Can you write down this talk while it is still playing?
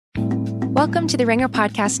Welcome to the Ringer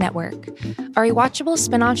Podcast Network. Our rewatchable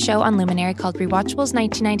spin-off show on Luminary called Rewatchables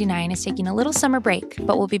 1999 is taking a little summer break,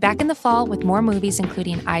 but we'll be back in the fall with more movies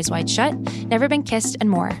including Eyes Wide Shut, Never Been Kissed, and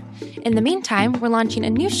more. In the meantime, we're launching a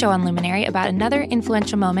new show on Luminary about another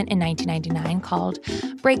influential moment in 1999 called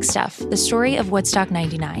Break Stuff, the story of Woodstock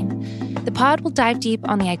 99. The pod will dive deep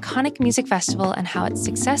on the iconic music festival and how its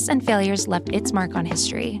success and failures left its mark on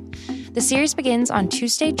history. The series begins on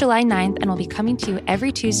Tuesday, July 9th, and will be coming to you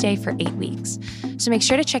every Tuesday for 8 weeks. So make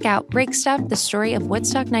sure to check out Break Stuff, the story of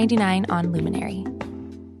Woodstock 99 on Luminary.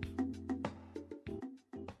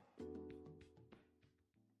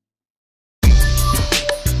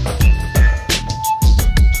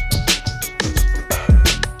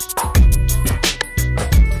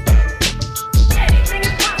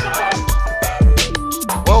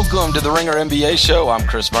 Welcome to the Ringer NBA show. I'm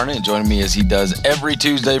Chris Vernon, and joining me as he does every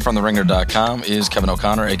Tuesday from theringer.com is Kevin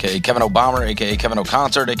O'Connor, a.k.a. Kevin O'Bomber, a.k.a. Kevin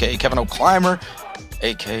O'Concert, a.k.a. Kevin O'Climber,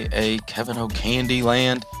 a.k.a. Kevin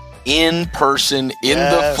O'Candyland, in person, in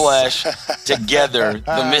the flesh, together.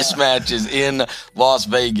 The Mismatch is in Las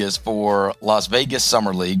Vegas for Las Vegas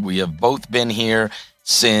Summer League. We have both been here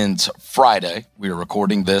since Friday. We are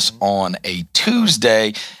recording this on a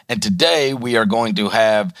Tuesday, and today we are going to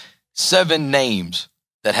have 7 names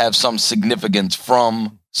that have some significance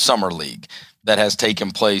from Summer League that has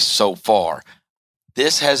taken place so far.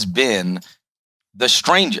 This has been the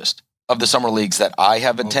strangest of the Summer Leagues that I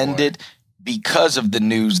have attended because of the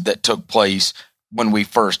news that took place when we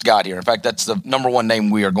first got here. In fact, that's the number one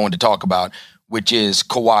name we are going to talk about, which is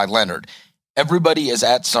Kawhi Leonard. Everybody is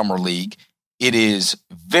at Summer League. It is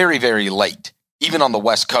very, very late, even on the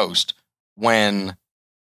West Coast, when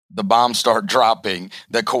the bombs start dropping,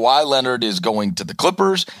 that Kawhi Leonard is going to the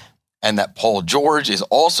Clippers and that Paul George is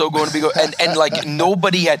also going to be going. And like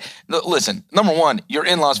nobody had, listen, number one, you're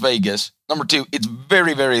in Las Vegas. Number two, it's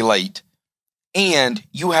very, very late. And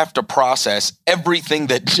you have to process everything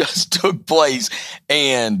that just took place.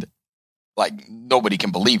 And like nobody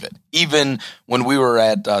can believe it. Even when we were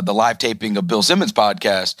at the live taping of Bill Simmons'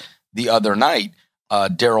 podcast the other night,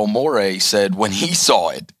 Daryl Morey said when he saw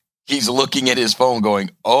it, he's looking at his phone going,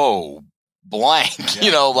 oh, blank,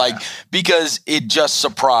 because it just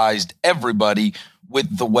surprised everybody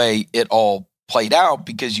with the way it all played out,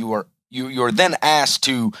 because you're then asked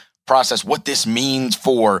to process what this means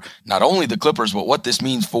for not only the Clippers, but what this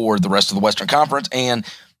means for the rest of the Western Conference and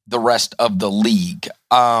the rest of the league.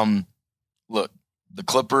 Look, the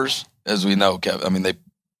Clippers, as we know, Kev, I mean,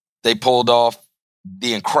 they pulled off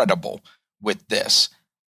the incredible with this.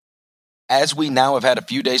 As we now have had a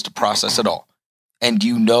few days to process it all, and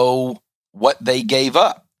you know what they gave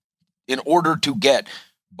up in order to get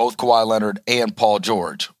both Kawhi Leonard and Paul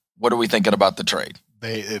George, what are we thinking about the trade?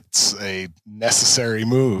 It's a necessary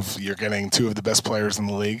move. You're getting 2 of the best players in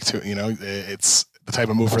the league. It's the type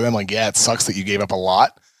of move for them. Like, yeah, it sucks that you gave up a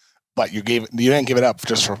lot, but you didn't give it up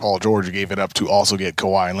just for Paul George. You gave it up to also get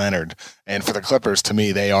Kawhi Leonard. And for the Clippers, to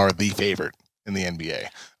me, they are the favorite in the NBA.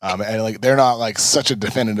 And like they're not like such a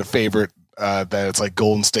definitive favorite that it's like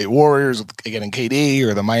Golden State Warriors getting KD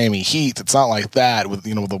or the Miami Heat. It's not like that with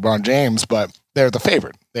with LeBron James, but they're the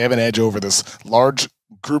favorite. They have an edge over this large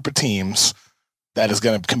group of teams that is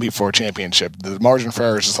going to compete for a championship. The margin for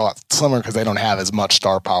error is just a lot slimmer because they don't have as much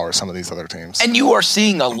star power as some of these other teams. And you are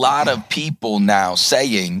seeing a lot of people now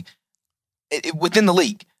saying within the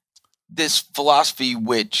league, this philosophy,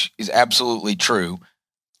 which is absolutely true,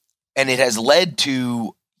 and it has led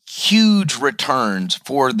to huge returns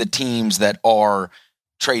for the teams that are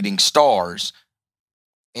trading stars.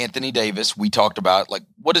 Anthony Davis, we talked about, like,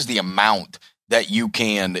 what is the amount that you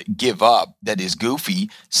can give up that is goofy?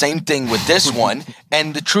 Same thing with this one.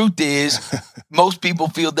 And the truth is, most people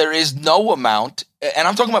feel there is no amount. And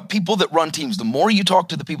I'm talking about people that run teams. The more you talk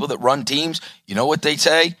to the people that run teams, you know what they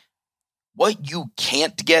say? What you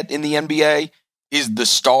can't get in the NBA is the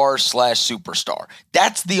star/superstar.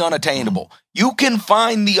 That's the unattainable. You can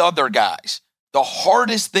find the other guys. The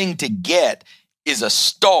hardest thing to get is a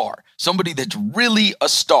star, somebody that's really a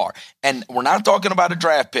star. And we're not talking about a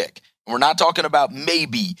draft pick. We're not talking about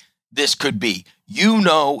maybe this could be.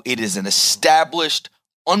 It is an established,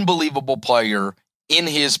 unbelievable player in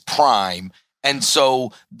his prime. And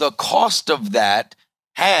so the cost of that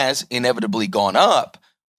has inevitably gone up,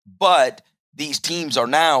 but these teams are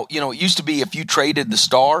now, it used to be if you traded the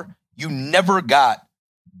star, you never got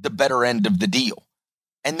the better end of the deal.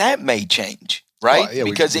 And that may change, right? Well, yeah,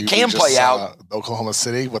 because it can play out. Oklahoma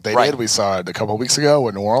City, what they did, we saw it a couple of weeks ago,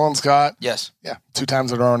 what New Orleans got. Yes. Yeah, 2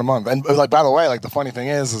 times in a row in a month. And like, by the way, like the funny thing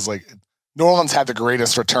is like New Orleans had the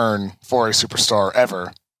greatest return for a superstar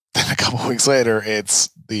ever then a couple weeks later, it's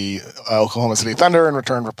the Oklahoma City Thunder in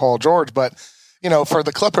return for Paul George. But, for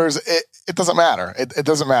the Clippers, it doesn't matter. It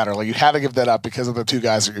doesn't matter. Like, you had to give that up because of the two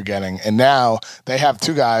guys that you're getting. And now they have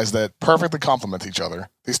two guys that perfectly complement each other.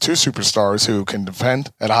 These two superstars who can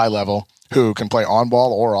defend at a high level, who can play on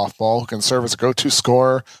ball or off ball, who can serve as a go-to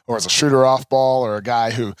scorer or as a shooter off ball or a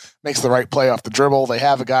guy who makes the right play off the dribble. They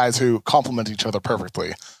have guys who complement each other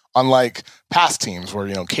perfectly. Unlike past teams where,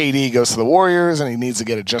 KD goes to the Warriors and he needs to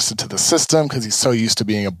get adjusted to the system because he's so used to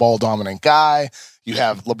being a ball-dominant guy. You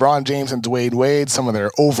have LeBron James and Dwayne Wade, some of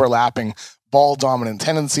their overlapping ball-dominant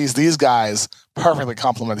tendencies. These guys perfectly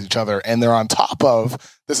complement each other, and they're on top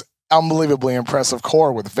of this unbelievably impressive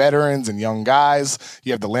core with veterans and young guys.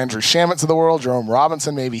 You have the Landry Shamits of the world, Jerome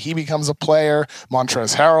Robinson, maybe he becomes a player,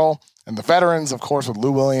 Montrezl Harrell, and the veterans, of course, with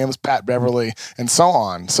Lou Williams, Pat Beverly, and so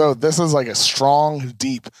on. So this is like a strong,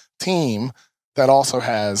 deep team that also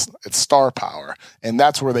has its star power, and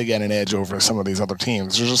that's where they get an edge over some of these other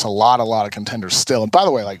teams. There's just a lot of contenders still. And by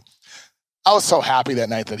the way, I was so happy that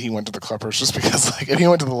night that he went to the Clippers just because, if he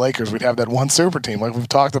went to the Lakers, we'd have that one super team like we've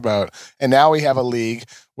talked about. And now we have a league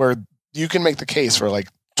where you can make the case for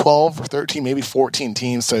 12 or 13, maybe 14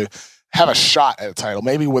 teams to have a shot at a title,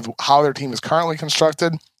 maybe with how their team is currently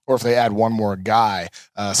constructed or if they add one more guy.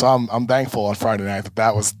 So I'm thankful on Friday night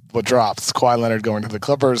that was what dropped. It's Kawhi Leonard going to the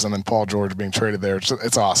Clippers and then Paul George being traded there.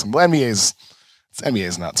 It's awesome. The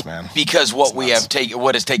NBA's nuts, man. Because what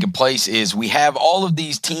has taken place is we have all of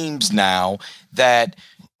these teams now that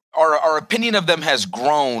our opinion of them has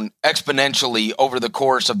grown exponentially over the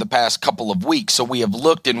course of the past couple of weeks. So we have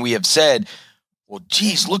looked and we have said, well,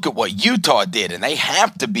 geez, look at what Utah did, and they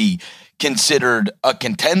have to be considered a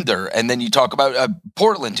contender. And then you talk about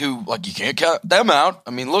Portland, who, you can't count them out.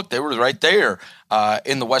 I mean, look, they were right there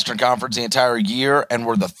in the Western Conference the entire year and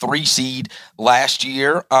were the 3 seed last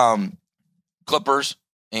year. Clippers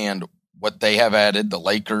and what they have added, the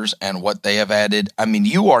Lakers and what they have added. I mean,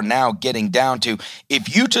 you are now getting down to,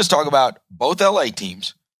 if you just talk about both LA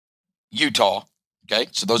teams, Utah, okay,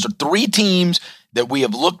 so those are 3 teams that we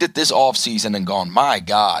have looked at this offseason and gone, my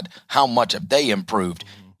God, how much have they improved?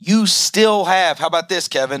 You still have, how about this,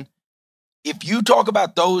 Kevin? If you talk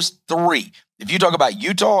about those 3, if you talk about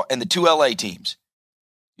Utah and the 2 LA teams,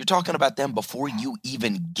 you're talking about them before you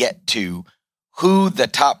even get to who the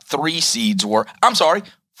top 3 seeds were. I'm sorry,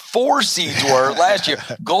 4 seeds were last year.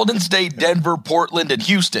 Golden State, Denver, Portland, and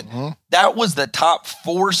Houston. Mm-hmm. That was the top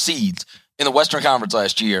 4 seeds in the Western Conference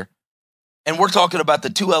last year. And we're talking about the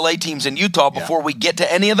 2 LA teams in Utah before we get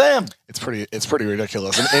to any of them. It's pretty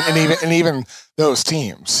ridiculous. And even those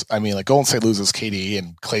teams, I mean, Golden State loses KD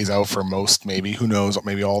and Clay's out for most, maybe, who knows,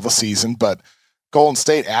 maybe all the season. But Golden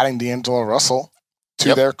State adding D'Angelo Russell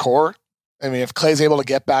to their core. I mean, if Clay's able to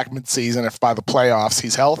get back midseason, if by the playoffs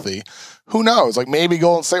he's healthy, who knows? Maybe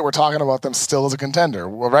Golden State, we're talking about them still as a contender.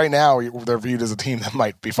 Well, right now, they're viewed as a team that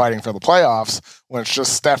might be fighting for the playoffs when it's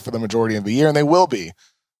just Steph for the majority of the year, and they will be,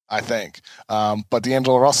 I think. But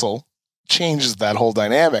D'Angelo Russell changes that whole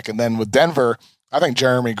dynamic. And then with Denver, I think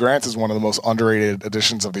Jeremy Grant is one of the most underrated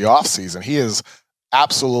additions of the offseason. He is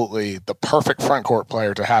absolutely the perfect front court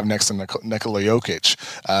player to have next to Nikola Jokic,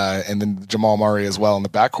 and then Jamal Murray as well in the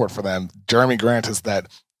backcourt for them. Jeremy Grant is that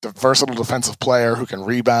versatile defensive player who can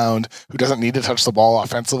rebound, who doesn't need to touch the ball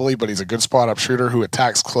offensively, but he's a good spot-up shooter who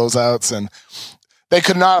attacks closeouts, and they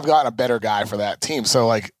could not have gotten a better guy for that team.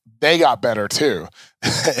 So, they got better too.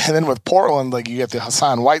 And then with Portland, you get the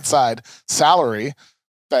Hassan Whiteside salary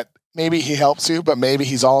that maybe he helps you, but maybe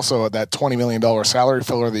he's also that $20 million salary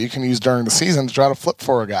filler that you can use during the season to try to flip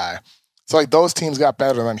for a guy. So those teams got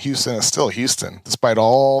better, than Houston is still Houston. Despite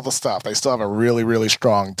all the stuff, they still have a really, really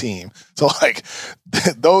strong team. So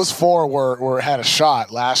those 4 had a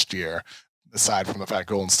shot last year, aside from the fact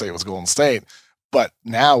Golden State was Golden State. But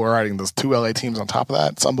now we're adding those 2 LA teams on top of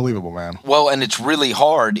that. It's unbelievable, man. Well, and it's really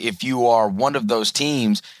hard if you are one of those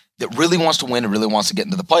teams that really wants to win and really wants to get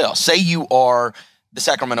into the playoffs. Say you are the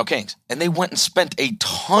Sacramento Kings, and they went and spent a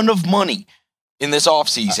ton of money in this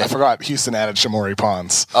offseason. I forgot Houston added Shamori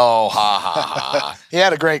Pons. Oh, ha, ha, ha. He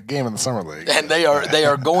had a great game in the Summer League. And they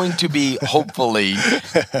are going to be, hopefully,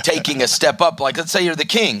 taking a step up. Let's say you're the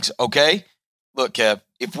Kings, okay? Look, Kev,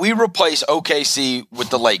 if we replace OKC with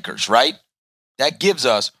the Lakers, right? That gives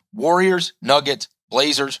us Warriors, Nuggets,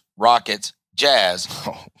 Blazers, Rockets, Jazz,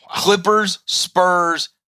 Clippers, Spurs,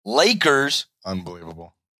 Lakers.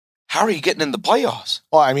 Unbelievable. How are you getting in the playoffs?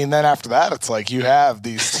 Well, I mean, then after that, it's you have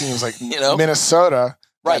these teams like Minnesota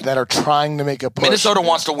that are trying to make a push. Minnesota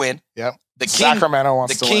wants to win. Yep. Sacramento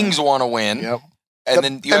wants to win. The Kings want to win. Yep. And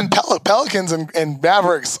then you Pelicans and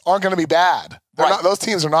Mavericks aren't going to be bad. Those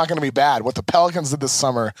teams are not going to be bad. What the Pelicans did this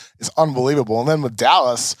summer is unbelievable. And then with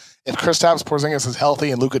Dallas, if Kristaps Porzingis is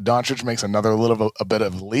healthy and Luka Doncic makes another a bit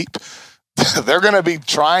of a leap, they're going to be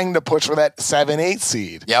trying to push for that 7-8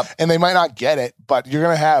 seed. Yep. And they might not get it, but you're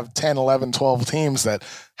going to have 10, 11, 12 teams that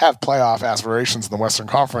have playoff aspirations in the Western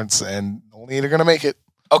Conference, and only they're going to make it.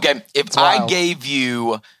 Okay, if I gave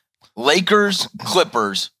you Lakers,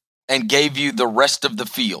 Clippers, and gave you the rest of the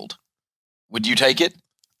field, would you take it?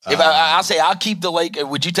 If I'll say I'll keep the Lakers,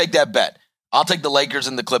 would you take that bet? I'll take the Lakers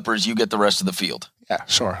and the Clippers. You get the rest of the field. Yeah,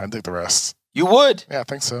 sure. I'd take the rest. You would? Yeah, I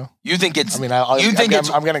think so. You think it's? I mean,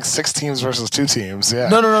 I'm getting 6 teams versus 2 teams. Yeah.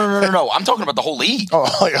 No. I'm talking about the whole league.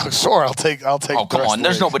 Oh, yeah, sure. I'll take. Oh, come on.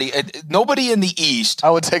 There's nobody in the East. I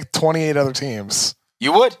would take 28 other teams.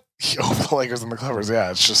 You would? Over the Lakers and the Clippers.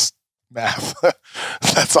 Yeah, it's just math.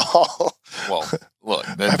 That's all. Well, look,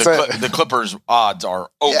 the Clippers' odds are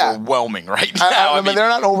overwhelming right now. I mean, they're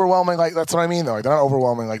not overwhelming. Like that's what I mean, though. Like, they're not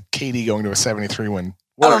overwhelming. Like KD going to a 73 win.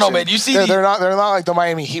 I don't know, man. You see, they're not like the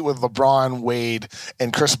Miami Heat with LeBron, Wade,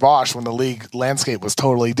 and Chris Bosh when the league landscape was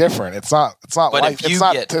totally different. It's not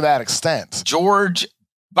to that extent. George,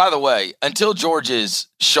 by the way, until George's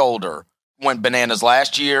shoulder went bananas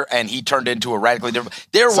last year, and he turned into a radically different.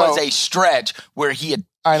 There was a stretch where he had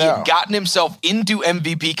gotten himself into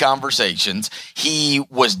MVP conversations. He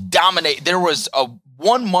was dominating. There was a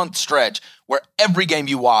 1-month stretch where every game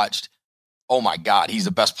you watched, oh my God, he's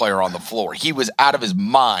the best player on the floor. He was out of his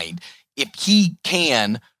mind. If he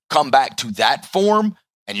can come back to that form,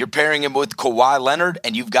 and you're pairing him with Kawhi Leonard,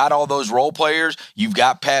 and you've got all those role players, you've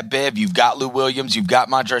got Pat Bev, you've got Lou Williams, you've got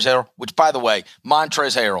Montrezl Harrell, which, by the way,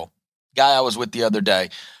 Montrezl Harrell, guy I was with the other day,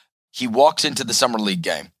 he walks into the Summer League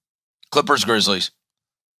game, Clippers-Grizzlies,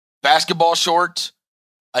 basketball shorts,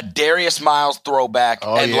 a Darius Miles throwback,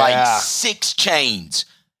 like 6 chains.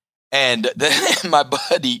 And then my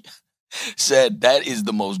buddy said, that is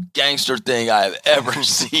the most gangster thing I have ever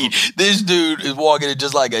seen. This dude is walking in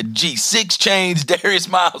just like a G6 chains, Darius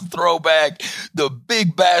Miles throwback, the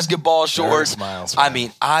big basketball shorts. Miles, I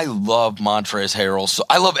mean, I love Montrezl Harrell. So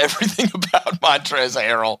I love everything about Montrezl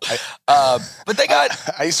Harrell. But they got.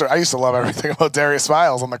 I used to love everything about Darius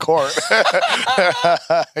Miles on the court.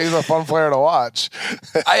 He's a fun player to watch.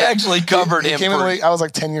 I actually covered him. I was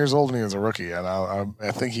like 10 years old when he was a rookie, and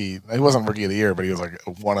I think he wasn't rookie of the year, but he was like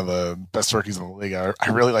one of the best rookies in the league. I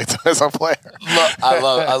really liked him as a player. I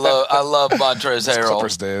love Montrezl Harrell.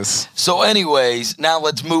 Clippers days. So, anyways, now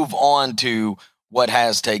let's move on to what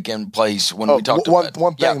has taken place when we talked about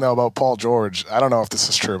one thing though about Paul George. I don't know if this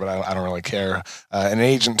is true, but I don't really care. An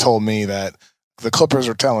agent told me that the Clippers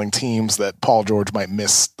are telling teams that Paul George might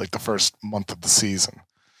miss like the first month of the season.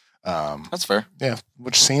 That's fair. Yeah,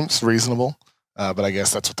 which seems reasonable. But I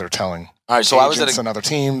guess that's what they're telling. All right, so I was at other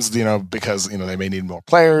teams, because they may need more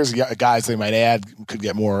players, guys they might add could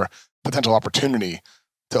get more potential opportunity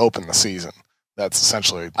to open the season. That's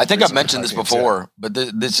essentially. I think I've mentioned this before, but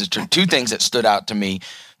this is true. 2 things that stood out to me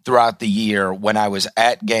throughout the year when I was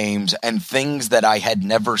at games and things that I had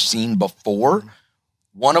never seen before.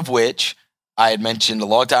 One of which I had mentioned a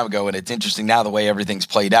long time ago, and it's interesting now the way everything's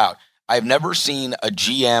played out. I've never seen a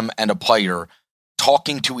GM and a player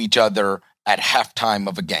talking to each other at halftime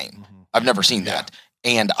of a game. I've never seen that.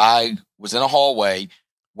 And I was in a hallway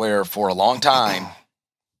where for a long time,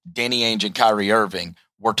 Danny Ainge and Kyrie Irving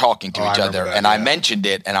were talking to each other. And I mentioned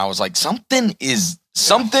it, and I was like, something is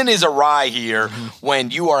awry here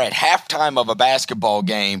when you are at halftime of a basketball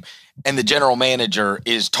game and the general manager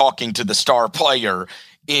is talking to the star player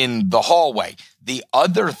in the hallway. The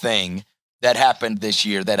other thing that happened this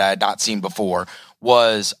year that I had not seen before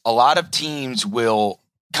was a lot of teams will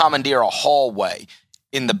commandeer a hallway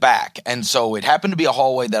in the back. And so it happened to be a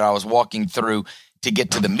hallway that I was walking through to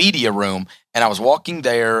get to the media room. And I was walking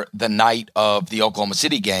there the night of the Oklahoma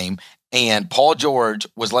City game, and Paul George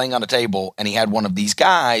was laying on a table, and he had one of these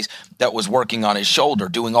guys that was working on his shoulder,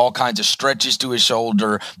 doing all kinds of stretches to his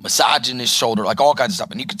shoulder, massaging his shoulder, like all kinds of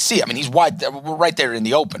stuff. And you could see, I mean, he's we're right there in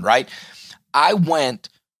the open, right? I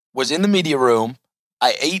was in the media room.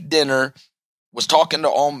 I ate dinner, was talking to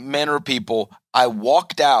all manner of people. I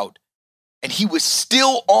walked out, and he was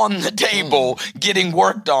still on the table getting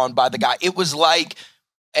worked on by the guy. It was like,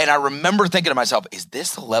 and I remember thinking to myself, is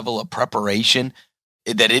this the level of preparation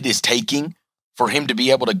that it is taking for him to be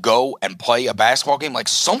able to go and play a basketball game? Like,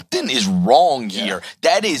 something is wrong here.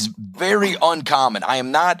 That is very uncommon. I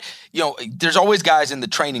am not, there's always guys in the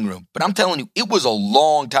training room, but I'm telling you, it was a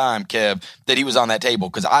long time, Kev, that he was on that table,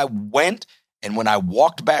 because I went, and when I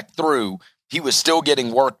walked back through, he was still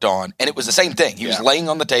getting worked on, and it was the same thing. He was laying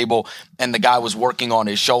on the table, and the guy was working on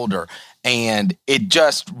his shoulder, and it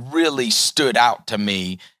just really stood out to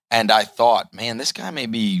me, and I thought, man, this guy may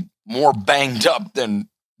be more banged up than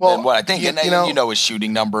what I think. His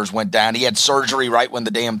shooting numbers went down. He had surgery right when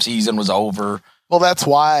the damn season was over. Well, that's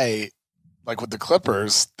why, like with the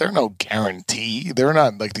Clippers, they're no guarantee. They're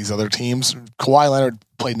not like these other teams. Kawhi Leonard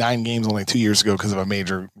played 9 games only 2 years ago because of a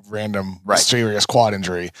major random mysterious quad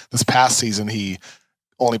injury. This past season, he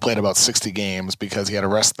only played about 60 games because he had to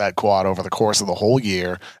rest that quad over the course of the whole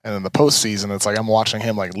year. And then the postseason, it's like I'm watching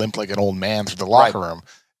him like limp like an old man through the locker room.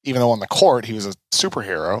 Even though on the court, he was a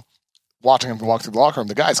superhero. Watching him walk through the locker room,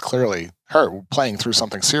 the guy's clearly hurt, playing through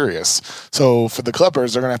something serious. So for the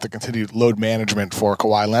Clippers, they're going to have to continue load management for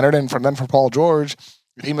Kawhi Leonard. And for Paul George,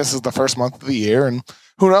 he misses the first month of the year, and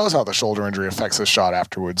who knows how the shoulder injury affects his shot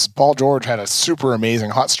afterwards. Paul George had a super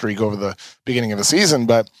amazing hot streak over the beginning of the season,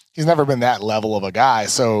 but he's never been that level of a guy.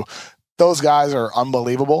 So those guys are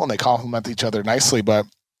unbelievable, and they complement each other nicely. But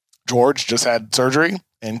George just had surgery,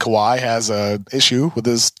 and Kawhi has an issue with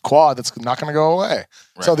his quad that's not going to go away.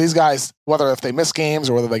 Right. So these guys, whether if they miss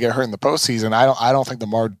games or whether they get hurt in the postseason, I don't think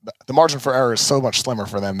the margin for error is so much slimmer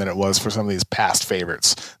for them than it was for some of these past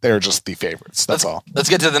favorites. They're just the favorites. That's all. Let's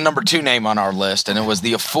get to the number 2 name on our list, and it was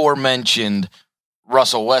the aforementioned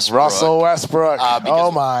Russell Westbrook.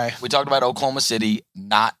 Oh my! We talked about Oklahoma City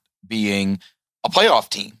not being a playoff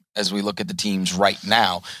team as we look at the teams right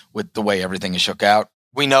now with the way everything is shook out.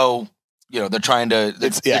 We know. They're trying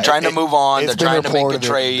to move on. They're trying to make a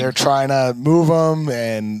trade. They're trying to move them,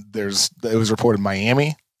 and it was reported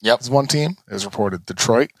Miami. Yep, is one team. It was reported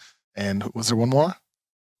Detroit, and was there one more?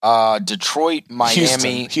 Detroit,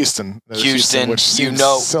 Miami, Houston, which seems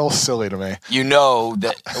so silly to me. You know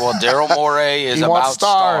that. Well, Daryl Morey is about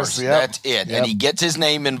stars. Yep. That's it, and he gets his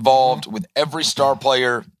name involved with every star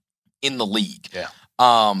player in the league. Yeah.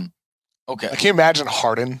 Okay. Can you imagine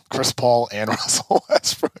Harden, Chris Paul, and Russell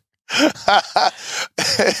Westbrook?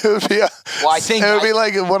 It would be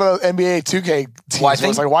like one of the NBA 2K teams. Well,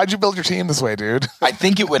 it's like, why'd you build your team this way, dude? I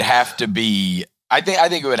think it would have to be. I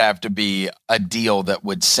think it would have to be a deal that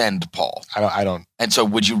would send Paul. I don't. And so,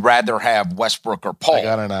 would you rather have Westbrook or Paul? I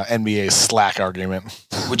got an NBA Slack argument.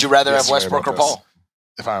 Would you rather have Westbrook or Paul?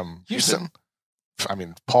 If I'm Houston, I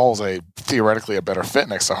mean, Paul's theoretically a better fit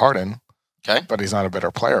next to Harden. Okay, but he's not a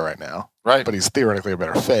better player right now. Right, but he's theoretically a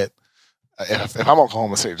better fit. If I'm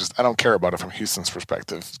Oklahoma City, I don't care about it from Houston's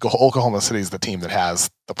perspective. Oklahoma City is the team that has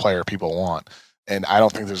the player people want, and I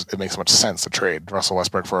don't think it makes much sense to trade Russell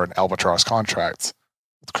Westbrook for an albatross contract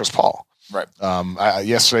with Chris Paul. Right.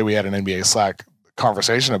 Yesterday we had an NBA Slack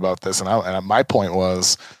conversation about this, and my point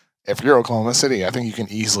was, if you're Oklahoma City, I think you can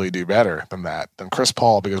easily do better than Chris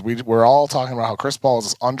Paul, because we're all talking about how Chris Paul is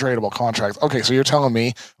this untradeable contract. Okay, so you're telling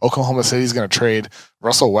me Oklahoma City is going to trade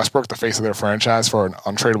Russell Westbrook, the face of their franchise, for an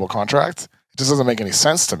untradeable contract? It just doesn't make any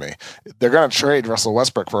sense to me. They're going to trade Russell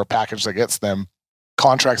Westbrook for a package that gets them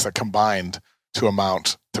contracts that combined to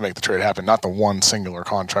amount to make the trade happen, not the one singular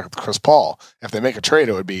contract with Chris Paul. If they make a trade,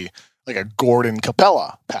 it would be like a Gordon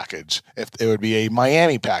Capella package. If it would be a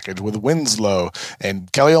Miami package with Winslow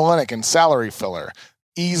and Kelly Olynyk and salary filler,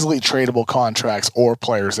 easily tradable contracts or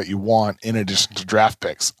players that you want in addition to draft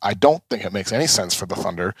picks. I don't think it makes any sense for the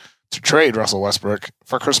Thunder to trade Russell Westbrook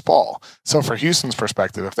for Chris Paul. So for Houston's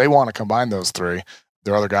perspective, if they want to combine those three,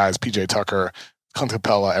 their other guys, PJ Tucker, Clint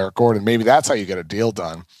Capella, Eric Gordon, maybe that's how you get a deal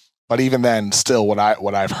done. But even then, still, what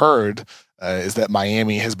I've heard is that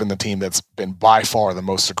Miami has been the team that's been by far the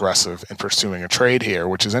most aggressive in pursuing a trade here,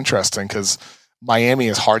 which is interesting because Miami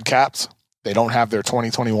is hard capped. They don't have their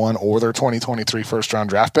 2021 or their 2023 first-round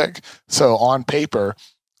draft pick. So on paper,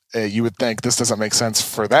 you would think this doesn't make sense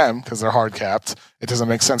for them because they're hard capped. It doesn't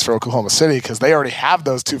make sense for Oklahoma City because they already have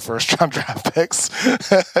those 2 first-round draft picks.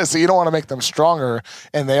 So you don't want to make them stronger,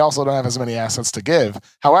 and they also don't have as many assets to give.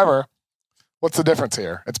 However, what's the difference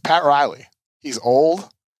here? It's Pat Riley. He's old.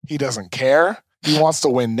 He doesn't care. He wants to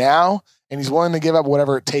win now, and he's willing to give up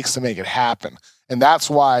whatever it takes to make it happen. And that's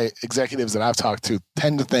why executives that I've talked to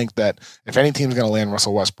tend to think that if any team's going to land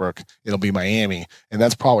Russell Westbrook, it'll be Miami. And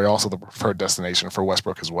that's probably also the preferred destination for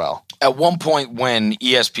Westbrook as well. At one point when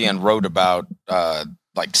ESPN wrote about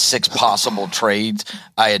 6 possible trades,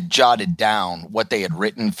 I had jotted down what they had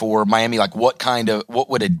written for Miami, like what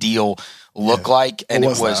would a deal look like? And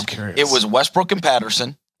it was Westbrook and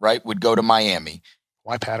Patterson, right, would go to Miami.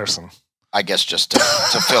 Why Patterson? I guess just to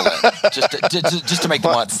fill in, just to make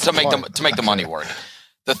the money work.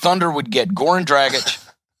 The Thunder would get Goran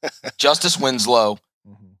Dragic, Justice Winslow,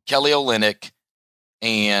 Kelly Olynyk,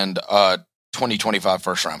 and a 2025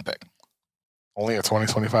 first round pick. Only a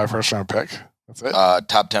 2025 first round pick? That's it.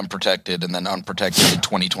 Top 10 protected and then unprotected in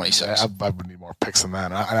 2026. I would need more picks than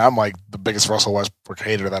that. And I'm like the biggest Russell Westbrook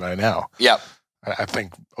hater that I know. Yep. I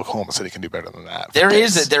think Oklahoma City can do better than that. There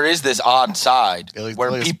is this odd side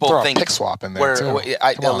where people think pick swap in there too.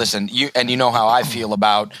 Listen, you know how I feel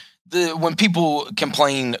about when people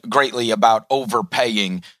complain greatly about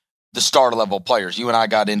overpaying the star level players. You and I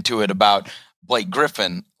got into it about Blake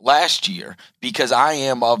Griffin last year because I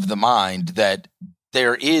am of the mind that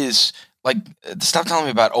there is stop telling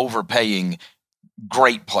me about overpaying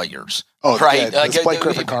great players. Oh, right. Yeah, Blake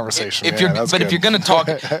Griffin conversation. If you're going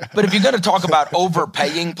to talk about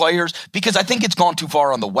overpaying players, because I think it's gone too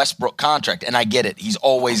far on the Westbrook contract, and I get it. He's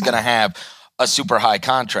always going to have a super high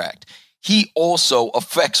contract. He also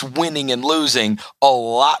affects winning and losing a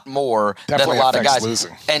lot more Definitely than a lot of guys.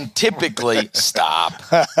 Losing. And typically,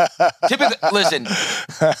 listen,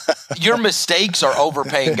 your mistakes are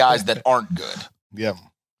overpaying guys that aren't good. Yeah.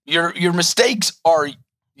 Your mistakes are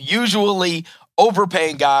usually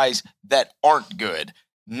overpaying guys that aren't good,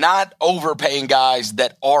 not overpaying guys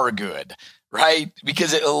that are good, right?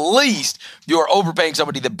 Because at least you're overpaying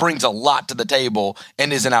somebody that brings a lot to the table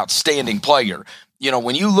and is an outstanding player. You know,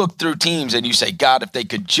 when you look through teams and you say, God, if they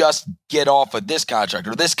could just get off of this contract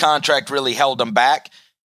or this contract really held them back,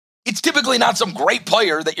 it's typically not some great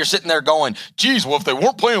player that you're sitting there going, geez, well, if they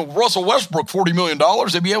weren't playing with Russell Westbrook $40 million,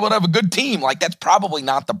 they'd be able to have a good team. Like, that's probably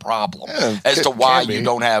not the problem as to why you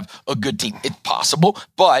don't have a good team. It's possible,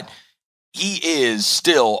 but he is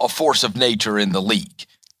still a force of nature in the league.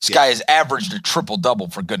 This guy has averaged a triple-double,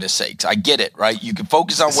 for goodness sakes. I get it, right? You can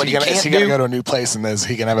focus on what he can't do. Is he going to go to a new place and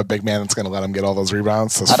he can have a big man that's going to let him get all those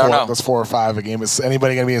rebounds? I don't know. That's 4 or 5 a game. Is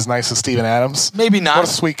anybody going to be as nice as Steven Adams? Maybe not. What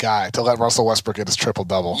a sweet guy to let Russell Westbrook get his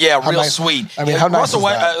triple-double. Yeah, real sweet. I mean, how nice is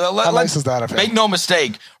that? How nice is that of him? Make no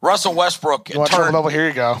mistake, Russell Westbrook You want triple-double? Here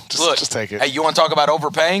you go. Just take it. Hey, you want to talk about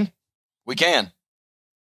overpaying? We can.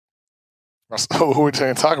 Who are we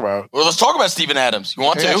going to talk about? Well, let's talk about Steven Adams. You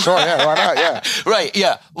want to? Sure, yeah. Why not? Yeah. Right,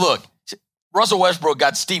 yeah. Look. Russell Westbrook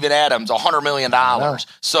got Steven Adams $100 million.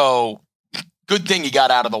 So good thing he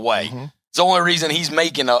got out of the way. Mm-hmm. It's the only reason he's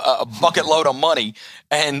making a bucket load of money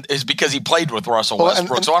and is because he played with Russell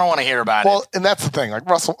Westbrook. So I don't want to hear about it. Well, and that's the thing.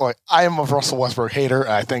 I am a Russell Westbrook hater.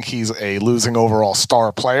 I think he's a losing overall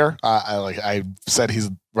star player. I said he's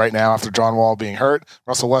right now after John Wall being hurt.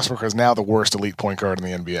 Russell Westbrook is now the worst elite point guard in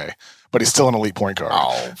the NBA. But he's still an elite point guard.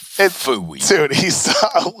 Oh, phooey. Dude, he's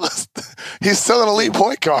still an elite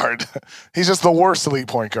point guard. He's just the worst elite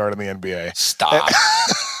point guard in the NBA. Stop.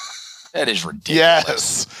 That is ridiculous.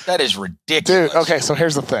 Yes. That is ridiculous. Dude, okay, so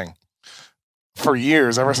here's the thing. For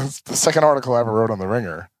years, ever since the second article I ever wrote on The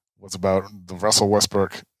Ringer was about the Russell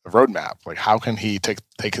Westbrook roadmap. Like, how can he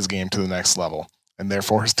take his game to the next level and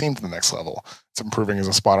therefore his team to the next level? It's improving as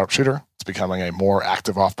a spot-up shooter. It's becoming a more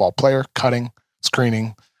active off-ball player, cutting,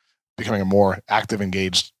 screening, becoming a more active,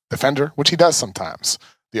 engaged defender, which he does sometimes.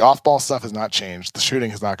 The off-ball stuff has not changed. The shooting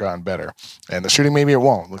has not gotten better. And the shooting, maybe it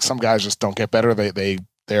won't. Like, some guys just don't get better.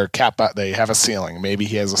 They're capped out. They have a ceiling. Maybe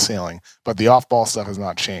he has a ceiling. But the off-ball stuff has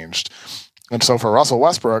not changed. And so for Russell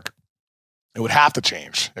Westbrook, it would have to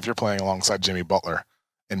change if you're playing alongside Jimmy Butler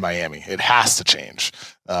in Miami. It has to change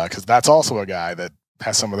because that's also a guy that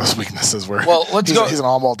has some of those weaknesses where he's an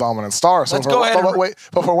all-ball dominant star. So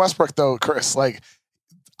but for Westbrook, though, Chris,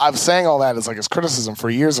 I'm saying all that as his criticism for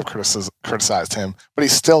years of criticized him, but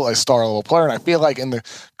he's still a star level player. And I feel like in the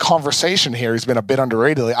conversation here, he's been a bit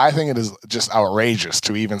underrated. I think it is just outrageous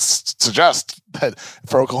to even suggest that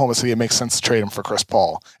for Oklahoma City, it makes sense to trade him for Chris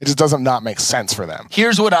Paul. It just doesn't not make sense for them.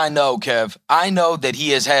 Here's what I know, Kev. I know that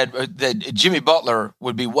that Jimmy Butler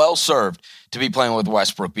would be well served to be playing with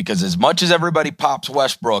Westbrook because as much as everybody pops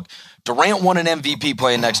Westbrook, Durant won an MVP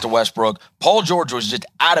playing next to Westbrook. Paul George was just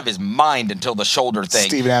out of his mind until the shoulder thing.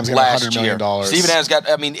 Steven Adams got $100 million. Steven Adams got,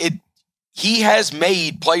 he has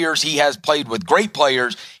made players, he has played with great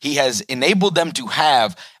players, he has enabled them to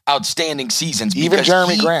have outstanding seasons. Even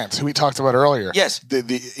Jeremy Grant, who we talked about earlier. Yes.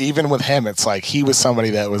 Even with him, it's like he was somebody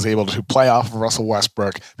that was able to play off of Russell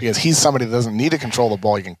Westbrook because he's somebody that doesn't need to control the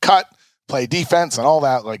ball. He can cut, play defense and all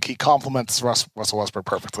that. Like, he complements Russell Westbrook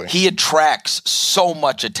perfectly. He attracts so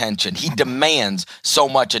much attention. He demands so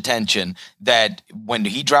much attention that when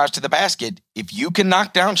he drives to the basket, if you can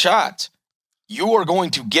knock down shots, you are going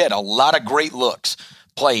to get a lot of great looks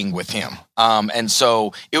playing with him. And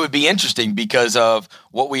so it would be interesting because of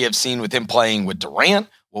what we have seen with him playing with Durant,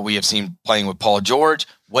 what we have seen playing with Paul George.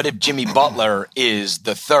 What if Jimmy Butler is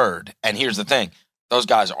the third? And here's the thing. Those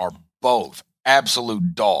guys are both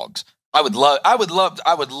absolute dogs. I would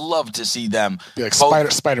love to see them be like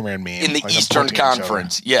Spider-Man meme in the like Eastern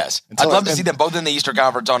Conference. Yes, I'd love to see them both in the Eastern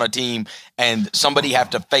Conference on a team, and somebody have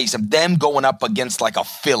to face them going up against like a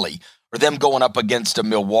Philly or them going up against a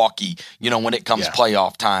Milwaukee. When it comes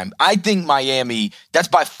playoff time, I think Miami. That's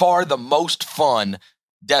by far the most fun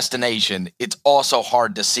destination. It's also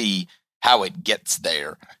hard to see how it gets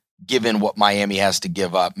there, given what Miami has to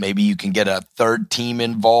give up. Maybe you can get a third team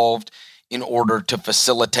involved in order to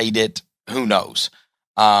facilitate it. Who knows?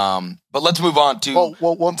 But let's move on to...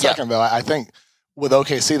 Well, 1 second, though. I think with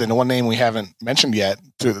OKC, the one name we haven't mentioned yet,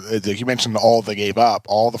 you mentioned all they gave up,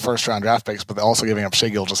 all the first-round draft picks, but they're also giving up Shai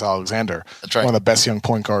Gilgeous-Alexander. That's right. One of the best young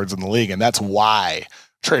point guards in the league, and that's why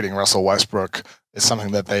trading Russell Westbrook is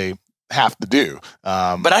something that they have to do.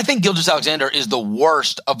 But I think Gilgeous-Alexander is the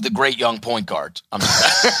worst of the great young point guards. I'm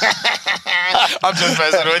just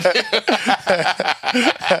messing with you.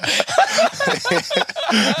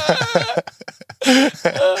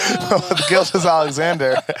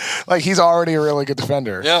 Gilgeous-Alexander, he's already a really good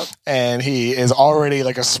defender. Yep. And he is already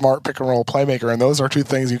a smart pick and roll playmaker. And those are two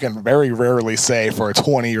things you can very rarely say for a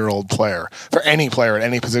 20-year-old player, for any player at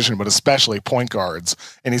any position, but especially point guards.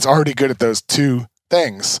 And he's already good at those two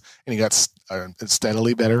things, and he got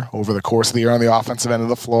steadily better over the course of the year on the offensive end of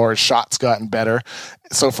the floor. His shot's gotten better.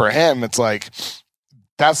 So for him, it's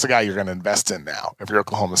that's the guy you're going to invest in now if you're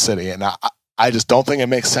Oklahoma City. And I just don't think it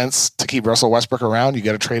makes sense to keep Russell Westbrook around. You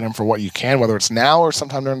got to trade him for what you can, whether it's now or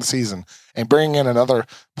sometime during the season. And bringing in another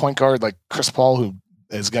point guard like Chris Paul, who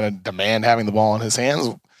is going to demand having the ball in his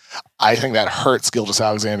hands, I think that hurts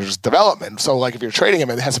Gilgeous-Alexander's development. So, if you're trading him,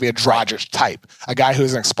 it has to be a Dragic type, a guy who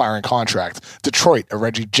has an expiring contract. Detroit, a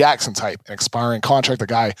Reggie Jackson type, an expiring contract, a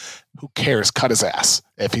guy who cares, cut his ass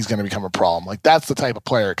if he's going to become a problem. That's the type of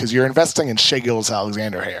player, because you're investing in Shai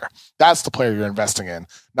Gilgeous-Alexander here. That's the player you're investing in,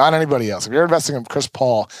 not anybody else. If you're investing in Chris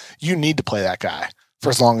Paul, you need to play that guy for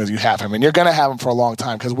as long as you have him. And you're going to have him for a long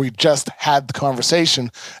time, because we just had the conversation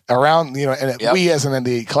around, we as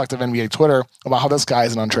the collective NBA Twitter about how this guy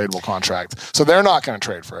is an untradeable contract. So they're not going to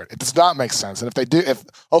trade for it. It does not make sense. And if they do, if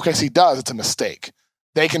OKC does, it's a mistake.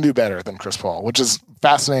 They can do better than Chris Paul, which is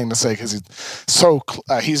fascinating to say, because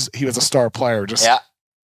he was a star player just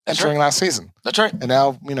entering last season. That's right. And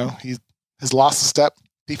now, he has lost a step.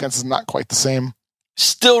 Defense is not quite the same.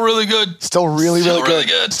 Still really good. Still really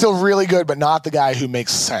good. Still really good, but not the guy who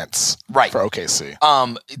makes sense for OKC.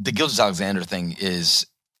 The Gilgeous-Alexander thing is,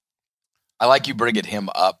 I like you bringing him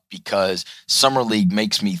up, because Summer League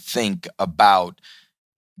makes me think about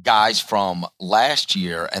guys from last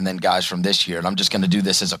year and then guys from this year. And I'm just going to do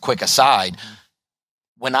this as a quick aside.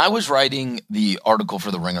 When I was writing the article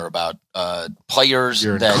for The Ringer about players,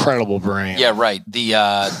 your incredible brain. Yeah, right.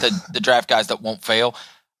 The draft guys that won't fail.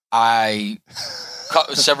 I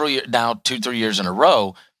several years now, 2-3 years in a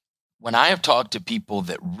row, when I have talked to people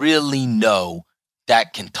that really know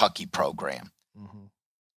that Kentucky program,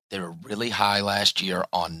 they were really high last year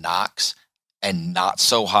on Knox and not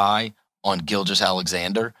so high on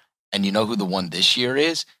Gilgeous-Alexander. And you know who the one this year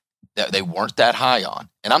is that they weren't that high on?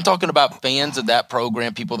 And I'm talking about fans of that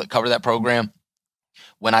program, people that cover that program.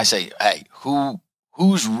 When I say, hey,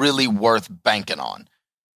 who's really worth banking on?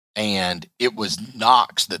 And it was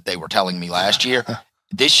Knox that they were telling me last year.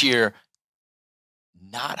 This year,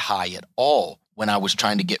 not high at all when I was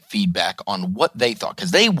trying to get feedback on what they thought,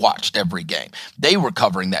 because they watched every game. They were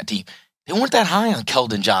covering that team. They weren't that high on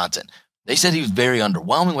Keldon Johnson. They said he was very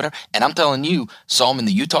underwhelming, whatever. And I'm telling you, saw him in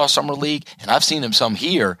the Utah Summer League, and I've seen him some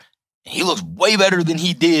here. He looks way better than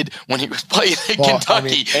he did when he was playing in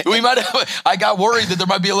Kentucky. I got worried that there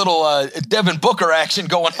might be a little Devin Booker action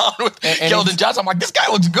going on with Keldon Johnson. I'm like, this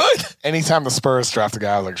guy looks good. Anytime the Spurs draft a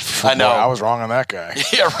guy, I was like, I know, I was wrong on that guy.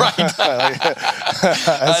 Yeah, right.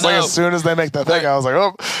 As soon as they make that thing, I was like,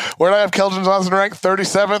 oh, where did I have Keldon Johnson ranked?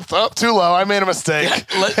 37th? Oh, too low. I made a mistake.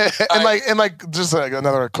 Just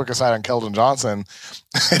another quick aside on Keldon Johnson.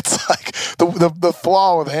 It's like the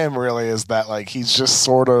flaw with him really is that he's just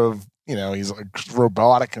sort of, he's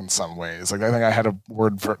robotic in some ways. I think I had a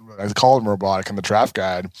word for, I called him robotic in the draft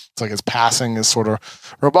guide. It's his passing is sort of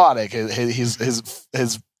robotic. He doesn't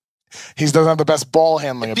have the best ball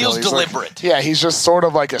handling ability. Feels deliberate. He's just sort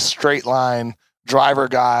of like a straight line driver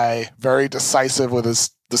guy, very decisive with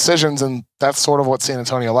his decisions, and that's sort of what San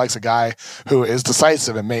Antonio likes, a guy who is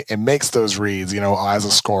decisive and makes those reads, as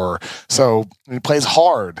a scorer. So he plays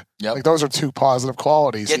hard. Yep. Those are two positive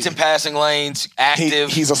qualities. Gets in passing lanes,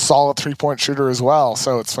 active. He's a solid 3-point shooter as well.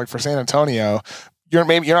 So it's for San Antonio, you're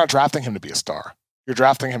not drafting him to be a star. You're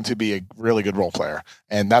drafting him to be a really good role player,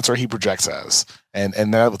 and that's where he projects as. And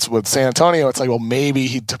that's with San Antonio. It's maybe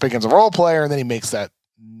he becomes a role player, and then he makes that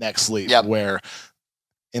next leap where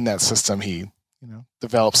in that system, he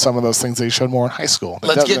developed some of those things that he showed more in high school.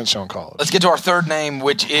 That doesn't show in college. Let's get to our third name,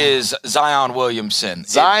 which is Zion Williamson.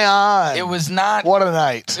 Zion. It was not. What a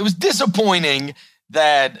night. It was disappointing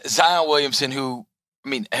that Zion Williamson, who, I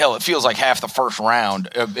mean, hell, it feels like half the first round,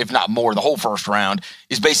 if not more, the whole first round,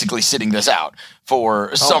 is basically sitting this out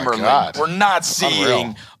for Summer League. We're not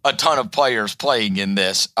seeing a ton of players playing in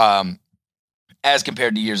this as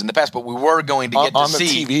compared to years in the past, but we were going to get to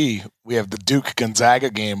see. On the TV, we have the Duke Gonzaga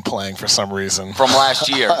game playing for some reason. From last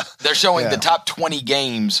year. They're showing the top 20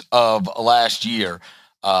 games of last year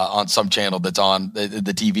on some channel that's on the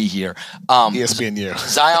TV here. ESPNU.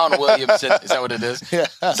 Zion Williamson. Is that what it is? Yeah.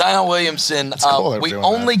 Zion Williamson. We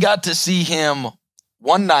only got to see him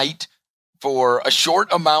one night for a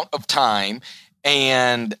short amount of time.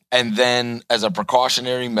 And then, as a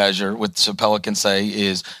precautionary measure, what Sapella can say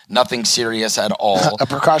is nothing serious at all. A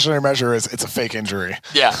precautionary measure is it's a fake injury.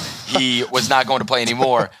 Yeah, he was not going to play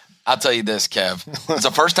anymore. I'll tell you this, Kev. It's the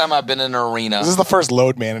first time I've been in an arena. This is the first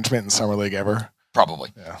load management in Summer League ever. Probably.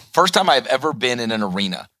 Yeah. First time I've ever been in an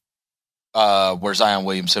arena where Zion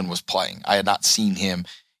Williamson was playing. I had not seen him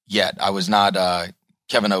yet. I was not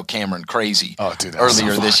Kevin O'Cameron crazy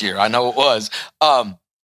earlier this year. I know it was.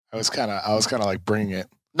 I was kind of like bringing it.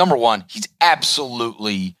 Number one, he's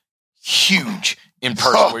absolutely huge in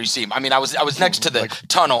person where you see him. I mean, I was next to the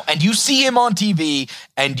tunnel, and you see him on TV,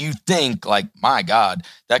 and you think, like, my God,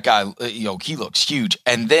 that guy, he looks huge.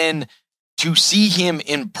 And then to see him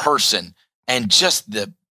in person and just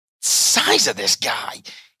the size of this guy,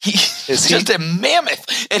 he's just a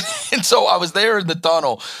mammoth. And so I was there in the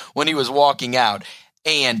tunnel when he was walking out,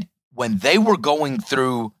 and when they were going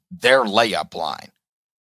through their layup line,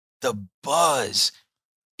 the buzz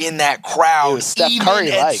in that crowd, Steph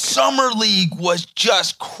Curry at Summer League, was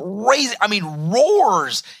just crazy. I mean,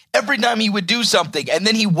 roars every time he would do something. And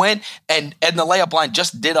then he went and the layup line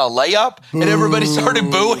just did a layup, and everybody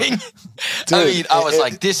started booing. Dude, I mean, I was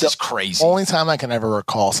like, this is crazy. The only time I can ever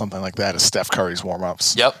recall something like that is Steph Curry's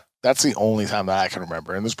warm-ups. Yep. That's the only time that I can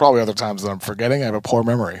remember. And there's probably other times that I'm forgetting. I have a poor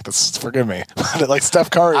memory. Forgive me. But like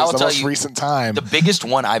Steph Curry is the most recent time. The biggest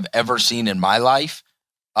one I've ever seen in my life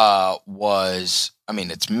was, I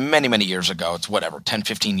mean, it's many, many years ago. It's 10,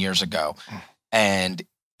 15 years ago. And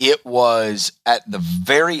it was at the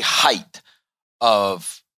very height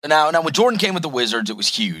of, now when Jordan came with the Wizards, it was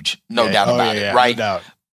huge. No doubt about it, right? No doubt.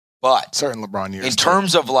 But certain LeBron years. In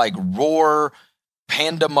terms of like roar,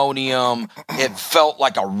 pandemonium, it felt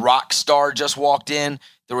like a rock star just walked in.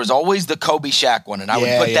 There was always the Kobe Shaq one, and I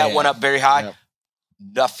would put that one up very high. Yep.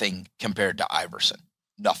 Nothing compared to Iverson.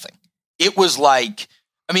 Nothing. It was like,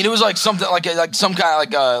 I mean, it was like something like some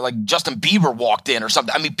kind of like Justin Bieber walked in or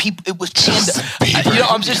something. I mean, people, it was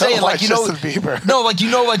I'm just saying, like, Justin Bieber. No, like,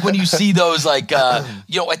 like when you see those, like, at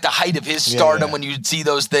the height of his stardom, when you see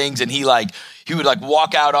those things, and he would like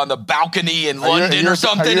walk out on the balcony in London or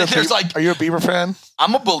something. And there's like, are you a Bieber fan?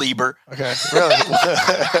 I'm a believer. Okay, really?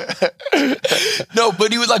 No,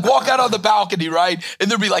 but he would like walk out on the balcony, right? And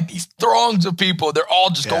there'd be like these throngs of people. They're all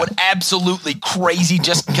just going absolutely crazy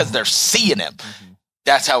just because they're seeing him.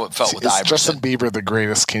 That's how it felt with Iverson. Is Justin Bieber the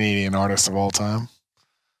greatest Canadian artist of all time?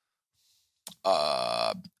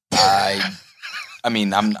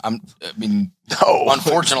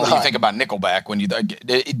 Unfortunately, you think about Nickelback when you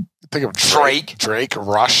think of Drake,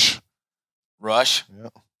 Rush. Yeah.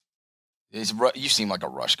 You seem like a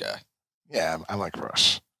Rush guy. Yeah, I like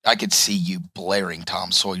Rush. I could see you blaring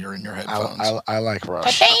Tom Sawyer in your headphones. I like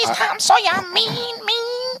Rush. Today's Tom Sawyer, mean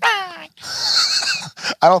guy.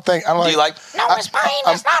 Do you like? No, his mind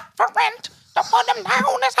is not for rent. To put him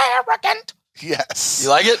down is arrogant. Yes. You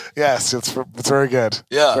like it? Yes, it's very good.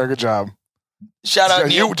 Yeah. Very good job. Shout out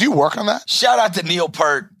Neil. Do you work on that? Shout out to Neil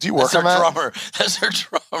Peart. Do you work on that? Drummer. That's their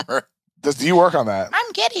drummer. Do you work on that?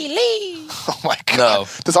 I'm Geddy Lee. Oh my God. No.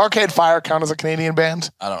 Does Arcade Fire count as a Canadian band?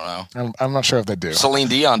 I don't know. I'm not sure if they do. Celine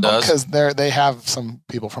Dion does. Because they have some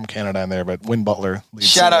people from Canada in there, but Win Butler.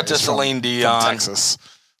 Shout out to Celine Dion. From Texas.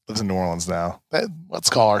 Lives in New Orleans now. Let's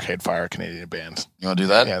call Arcade Fire a Canadian band. You want to do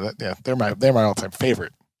that? Yeah. They're my all-time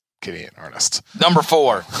favorite Canadian artist. Number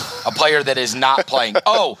 4, a player that is not playing.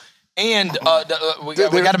 Oh, and we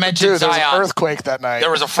got to mention Zion. There was an earthquake that night. There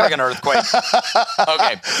was a friggin' earthquake.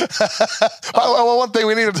 Okay. Well, one thing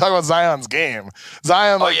we need to talk about Zion's game.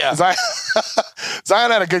 Zion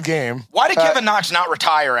had a good game. Why did Kevin Knox not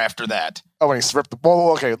retire after that? Oh, when he stripped the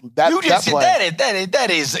ball. Okay, that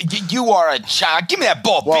is. You are a child. Give me that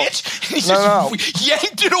ball, bitch. And he just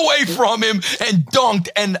yanked it away from him and dunked,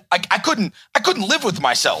 and I couldn't live with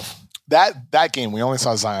myself. That game, we only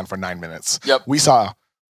saw Zion for 9 minutes. Yep. We saw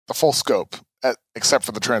the full scope except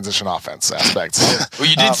for the transition offense aspect. Well,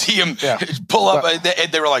 you did see him pull up, and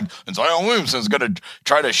they were like, Zion Williamson's going to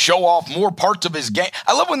try to show off more parts of his game.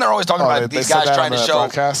 I love when they're always talking about these guys trying to show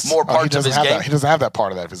more parts of his game. He doesn't have that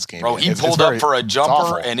part of his game. Bro, he pulled up for a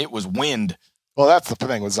jumper, and it was wind. Well, that's the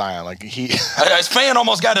thing with Zion. Like his fan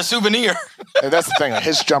almost got a souvenir. And that's the thing. Like,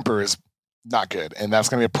 his jumper is not good, and that's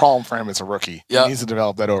going to be a problem for him as a rookie. Yep. He needs to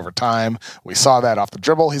develop that over time. We saw that off the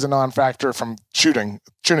dribble. He's a non-factor from shooting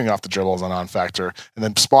off the dribble is a non-factor, and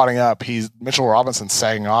then spotting up. Mitchell Robinson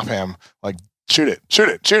sagging off him like shoot it,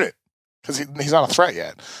 because he's not a threat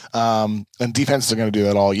yet. And defenses are going to do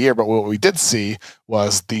that all year. But what we did see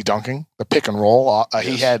was the dunking, the pick and roll.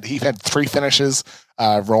 He had 3 finishes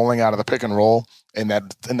rolling out of the pick and roll in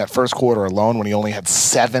that first quarter alone, when he only had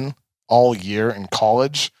 7 all year in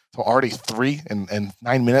college. So already 3 in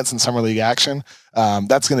 9 minutes in summer league action.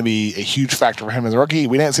 That's going to be a huge factor for him as a rookie.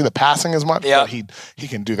 We didn't see the passing as much, but he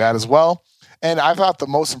can do that as well. And I thought the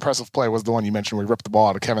most impressive play was the one you mentioned where he ripped the ball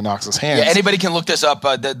out of Kevin Knox's hands. Yeah, anybody can look this up.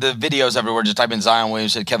 The videos everywhere. Just type in Zion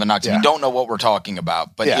Williamson, Kevin Knox. You don't know what we're talking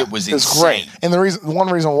about, but it was insane. Great. And one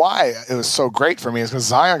reason why it was so great for me is because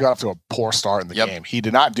Zion got off to a poor start in the game. He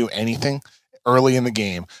did not do anything early in the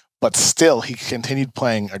game. But still, he continued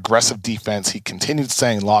playing aggressive defense. He continued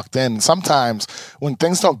staying locked in. And sometimes when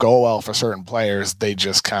things don't go well for certain players, they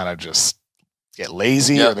just kind of get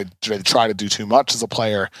lazy or they try to do too much as a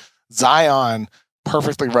player. Zion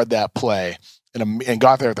perfectly read that play and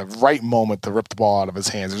got there at the right moment to rip the ball out of his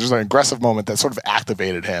hands. It was just an aggressive moment that sort of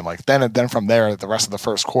activated him. Like then from there, the rest of the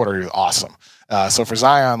first quarter, he was awesome. So for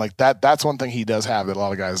Zion, like that's one thing he does have that a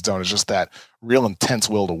lot of guys don't, is just that real intense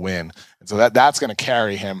will to win. And so that's going to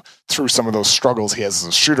carry him through some of those struggles he has as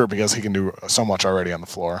a shooter, because he can do so much already on the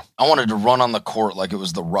floor. I wanted to run on the court like it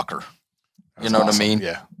was the Rucker. You know what I mean?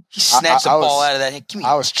 Yeah. He snatched the ball out of that.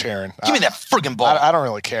 I was cheering. Give me that friggin' ball. I don't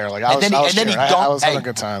really care. Like I was cheering. I was having a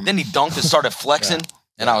good time. Then he dunked and started flexing.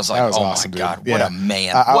 And I was like, awesome, my God, dude. What a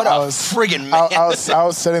man. What a friggin' man. I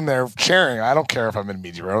was sitting there cheering. I don't care if I'm in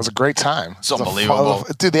media row. It was a great time. It's unbelievable.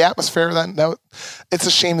 Dude, the atmosphere, it's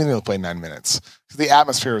a shame they didn't play 9 minutes. The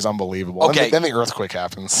atmosphere is unbelievable. Okay. Then the earthquake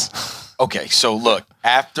happens. Okay, so look,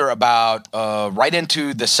 after about right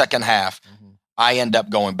into the second half, I end up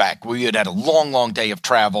going back. We had a long, long day of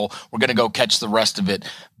travel. We're going to go catch the rest of it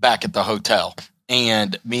back at the hotel.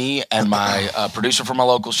 And me and my producer from my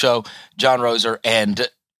local show, John Roser, and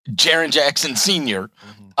Jaron Jackson Sr.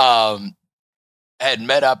 Had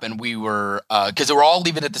met up, and we were, because they were all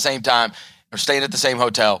leaving at the same time, or staying at the same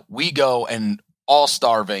hotel. We go and all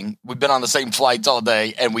starving. We've been on the same flights all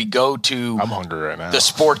day, and we go to I'm hungry right now. The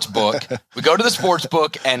sports book. We go to the sports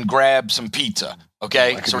book and grab some pizza.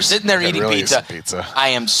 Okay, so we're sitting there eating pizza. I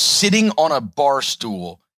am sitting on a bar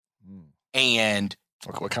stool, and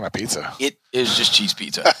what kind of pizza? It is just cheese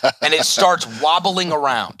pizza. And it starts wobbling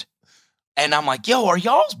around. And I'm like, yo, are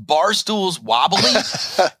y'all's bar stools wobbling?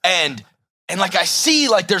 and like I see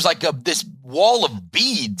like there's like this wall of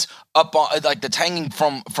beads up on like that's hanging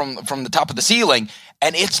from the top of the ceiling,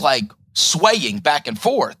 and it's like swaying back and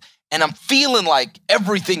forth. And I'm feeling like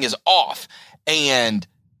everything is off. And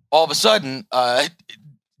all of a sudden,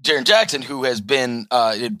 Jaron Jackson, who has been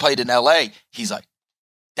played in LA, he's like,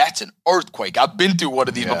 that's an earthquake. I've been through one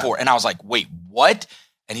of these before. And I was like, wait, what?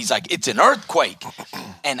 And he's like, it's an earthquake.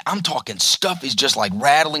 And I'm talking stuff is just like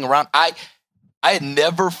rattling around. I had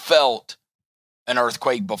never felt an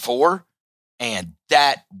earthquake before. And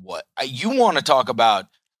you want to talk about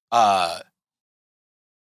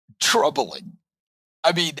troubling.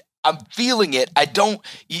 I mean, I'm feeling it.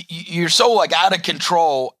 You're so like out of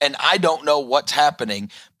control, and I don't know what's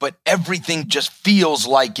happening, but everything just feels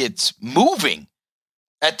like it's moving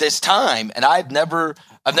at this time. And I've never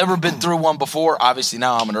been through one before. Obviously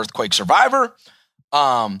now I'm an earthquake survivor.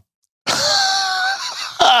 Come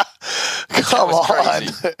on.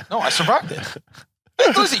 No, I survived it.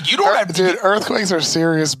 Listen, you don't have to. Dude, earthquakes are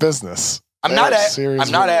serious business. I'm not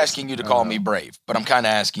asking you to call me brave, but I'm kind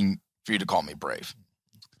of asking for you to call me brave.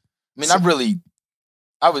 I mean,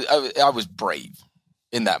 I was brave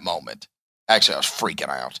in that moment. Actually, I was freaking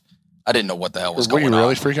out. I didn't know what the hell was going on. Were you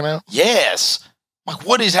really freaking out? Yes. Like,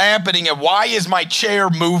 what is happening, and why is my chair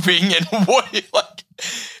moving, and what? Like,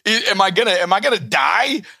 am I gonna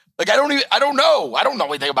die? Like, I don't know. I don't know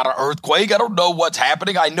anything about an earthquake. I don't know what's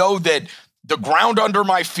happening. I know that the ground under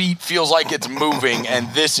my feet feels like it's moving, and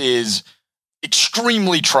this is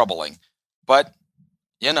extremely troubling. But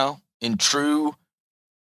in true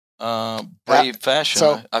brave fashion,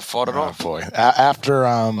 so, I fought it off. Boy. After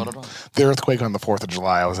the earthquake on the 4th of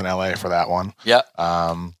July, I was in LA for that one. Yeah.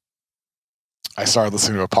 I started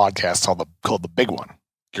listening to a podcast called The Big One,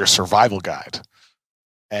 Your Survival Guide.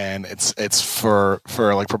 and it's for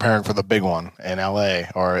like preparing for the big one in LA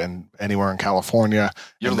or in anywhere in California.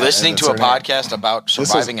 You're listening to a podcast about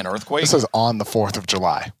surviving an earthquake? This is on the 4th of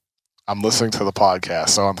July. I'm listening to the podcast.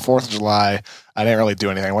 So on the 4th of July, I didn't really do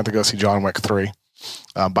anything. I went to go see John Wick 3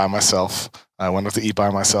 by myself. I went to eat by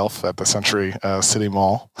myself at the Century City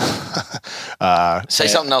Mall. Say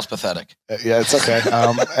something else pathetic. Yeah, it's okay.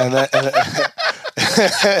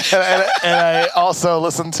 And I also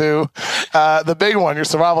listened to the big one, Your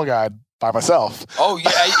Survival Guide, by myself. Oh, yeah.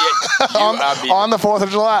 On the 4th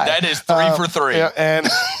of July. That is 3 for 3. Yeah, and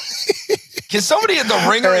can somebody at the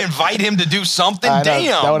Ringer invite him to do something?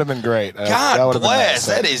 Damn. That would have been great. God bless.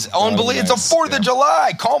 That is unbelievable. It's the 4th of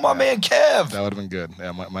July. Call my man Kev. That would have been good.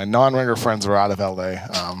 Yeah, my non-Ringer friends were out of LA.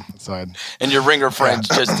 And your Ringer friends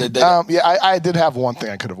just did that. I did have one thing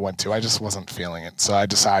I could have went to. I just wasn't feeling it. So I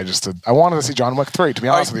decided I wanted to see John Wick 3, to be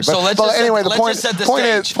honest with you. But anyway, the point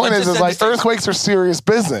is like earthquakes are serious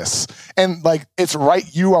business. And like, it's right.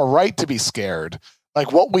 You are right to be scared.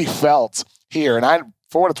 Like what we felt here. And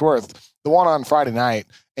for what it's worth, the one on Friday night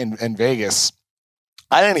in Vegas,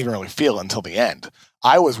 I didn't even really feel it until the end.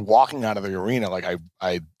 I was walking out of the arena like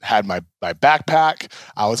I had my backpack.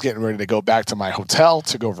 I was getting ready to go back to my hotel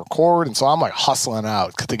to go record. And so I'm like hustling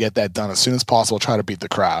out to get that done as soon as possible, try to beat the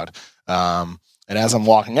crowd. And as I'm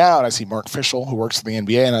walking out, I see Mark Fischel, who works for the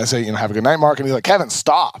NBA, and I say, have a good night, Mark. And he's like, Kevin,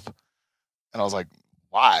 stop. And I was like,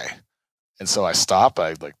 why? And so I stop.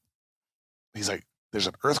 He's like, there's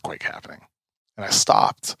an earthquake happening. And I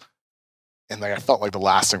stopped. And like I felt like the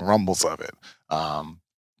lasting rumbles of it.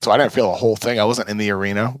 So I didn't feel the whole thing. I wasn't in the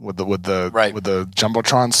arena with the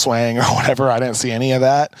jumbotron swaying or whatever. I didn't see any of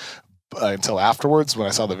that until afterwards when I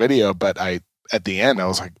saw the video. But at the end, I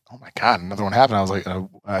was like, "Oh my God, another one happened!" I was like,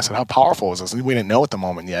 I said, "How powerful was this?" We didn't know at the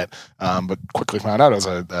moment yet, but quickly found out it was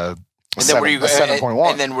a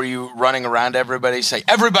 7.1. And then were you running around to everybody, say,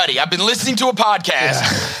 "Everybody, I've been listening to a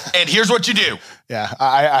podcast, and here's what you do." Yeah,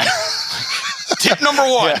 I Tip number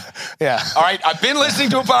 1. Yeah. All right. I've been listening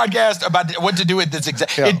to a podcast about what to do with this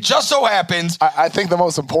exact. Yeah. It just so happens. I think the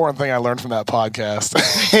most important thing I learned from that podcast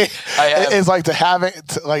is like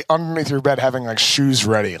like underneath your bed, having like shoes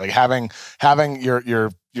ready, like having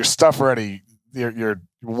your stuff ready, your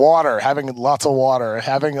water, having lots of water,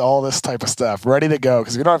 having all this type of stuff ready to go.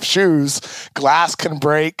 Because if you don't have shoes, glass can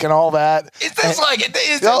break and all that. Is this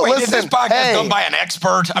is this podcast done by an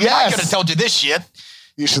expert? I mean, I could have told you this shit.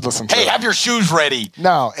 You should listen to it. Hey, have your shoes ready.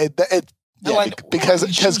 No,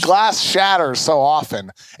 because glass shatters so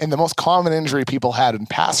often. And the most common injury people had in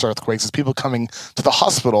past earthquakes is people coming to the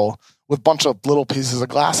hospital with a bunch of little pieces of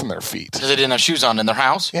glass in their feet. Because they didn't have shoes on in their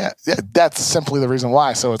house? Yeah, that's simply the reason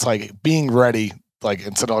why. So it's like being ready, like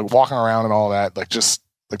instead of like walking around and all that, like just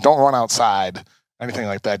like don't run outside, anything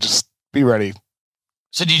like that. Just be ready.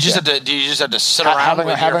 So do you just have to sit around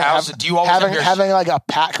with your house? Do you always having like a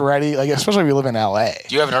pack ready, like especially if you live in LA?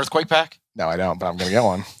 Do you have an earthquake pack? No, I don't, but I'm gonna get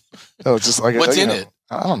one. So it's just like what's in it?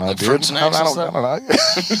 I don't know, like dude. Fruit snacks I don't know.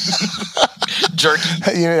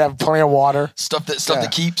 Jerky. You have plenty of water. Stuff that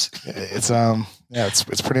keeps. It's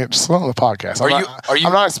it's pretty. Just listen to the podcast.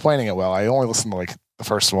 I'm not explaining it well. I only listen to like the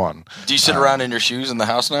first one. Do you sit around in your shoes in the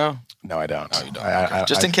house now? No, I don't. No, you don't.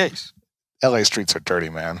 Just in case. LA streets are dirty,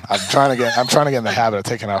 man. I'm trying to get in the habit of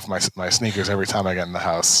taking off my sneakers every time I get in the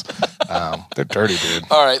house. They're dirty, dude.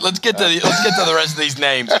 All right, let's get to the rest of these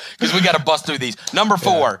names because we got to bust through these. Number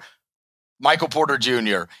 4, Michael Porter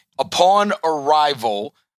Jr. Upon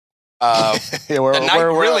arrival,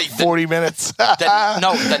 we're 40 minutes.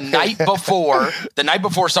 The night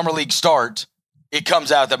before Summer League start, it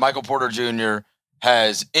comes out that Michael Porter Jr.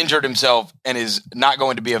 has injured himself and is not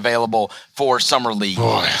going to be available for Summer League.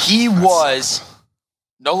 Boy, he was,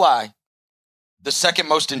 no lie, the second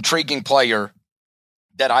most intriguing player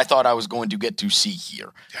that I thought I was going to get to see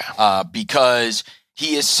here. Yeah. Because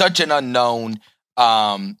he is such an unknown.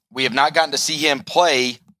 We have not gotten to see him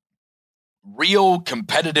play real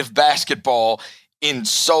competitive basketball in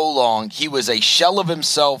so long. He was a shell of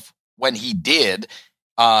himself when he did.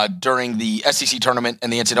 During the SEC tournament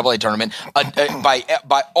and the NCAA tournament,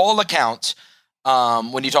 by all accounts,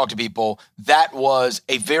 when you talk to people, that was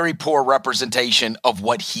a very poor representation of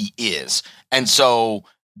what he is. And so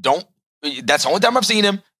that's the only time I've seen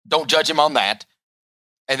him. Don't judge him on that.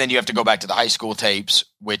 And then you have to go back to the high school tapes,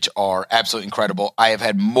 which are absolutely incredible. I have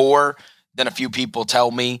had more than a few people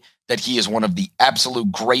tell me that he is one of the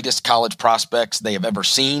absolute greatest college prospects they have ever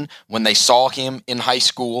seen when they saw him in high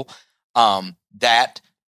school. That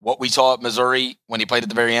what we saw at Missouri when he played at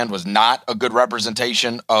the very end was not a good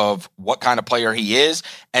representation of what kind of player he is.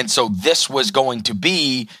 And so this was going to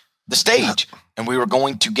be the stage, and we were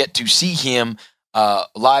going to get to see him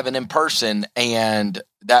live and in person, and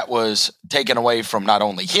that was taken away from not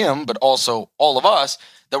only him, but also all of us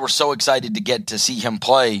that were so excited to get to see him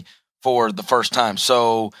play for the first time.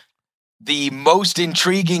 So the most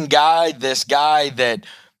intriguing guy, this guy that,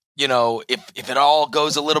 you know, if it all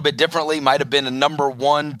goes a little bit differently, might have been a number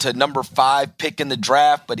 1 to number 5 pick in the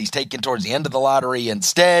draft, but he's taken towards the end of the lottery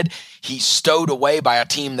instead. He's stowed away by a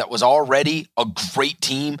team that was already a great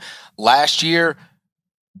team last year.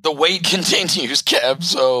 The wait continues, Kev.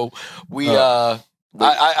 So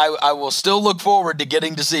I will still look forward to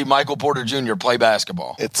getting to see Michael Porter Jr. play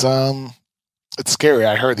basketball. It's scary.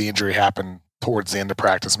 I heard the injury happened towards the end of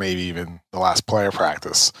practice, maybe even the last player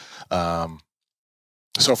practice.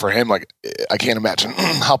 So for him, like, I can't imagine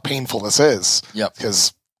how painful this is. Yep.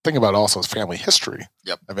 Because think about also his family history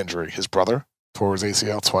of injury. His brother tore his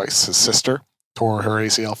ACL twice. His sister tore her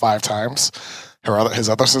ACL 5 times. His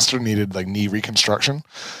other sister needed like knee reconstruction.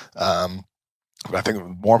 But I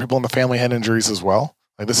think more people in the family had injuries as well.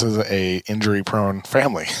 Like, this is a injury-prone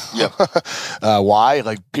family. Yep. Why?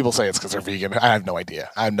 Like, people say it's because they're vegan. I have no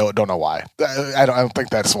idea. Don't know why. I don't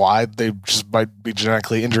think that's why. They just might be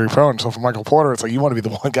genetically injury-prone. So for Michael Porter, it's like you want to be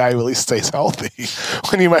the one guy who at least stays healthy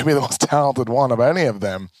when you might be the most talented one of any of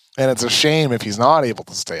them. And it's a shame if he's not able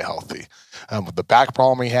to stay healthy. With the back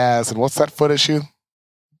problem he has, and what's that foot issue?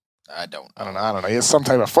 I don't know. He has some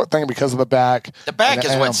type of foot thing because of the back. The back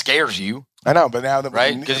is what scares you. I know, but now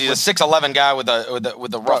right, because he's a 6'11" guy with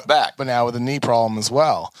a rough back. But now with a knee problem as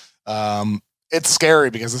well, it's scary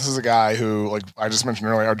because this is a guy who, like I just mentioned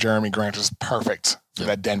earlier, our Jeremy Grant is perfect for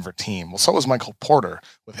that Denver team. Well, so is Michael Porter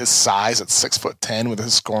with his size at 6'10", with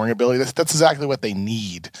his scoring ability. That's exactly what they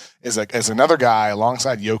need. As another guy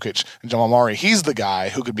alongside Jokic and Jamal Murray. He's the guy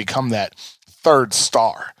who could become that third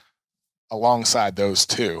star alongside those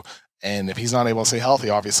two. And if he's not able to stay healthy,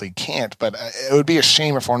 obviously he can't. But it would be a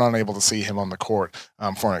shame if we're not able to see him on the court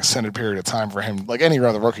for an extended period of time for him. Like any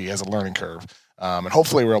other rookie, he has a learning curve. And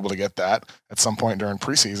hopefully we're able to get that at some point during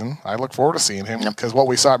preseason. I look forward to seeing him because what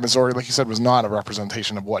we saw at Missouri, like you said, was not a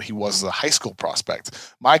representation of what he was as a high school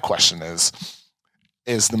prospect. My question is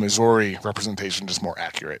the Missouri representation just more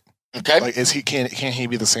accurate? Okay. Like, can he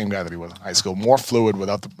be the same guy that he was in high school, more fluid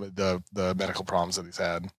without the medical problems that he's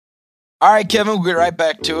had? All right, Kevin, we'll get right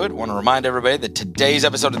back to it. I want to remind everybody that today's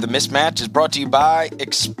episode of The Mismatch is brought to you by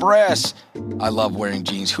Express. I love wearing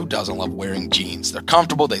jeans. Who doesn't love wearing jeans? They're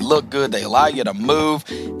comfortable, they look good, they allow you to move.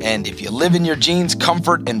 And if you live in your jeans,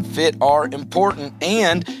 comfort and fit are important.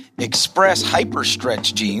 And Express Hyper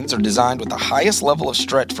Stretch jeans are designed with the highest level of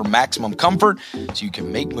stretch for maximum comfort, so you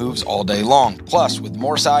can make moves all day long. Plus, with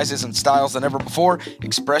more sizes and styles than ever before,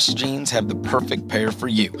 Express jeans have the perfect pair for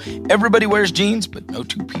you. Everybody wears jeans, but no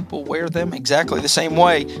two people wear them exactly the same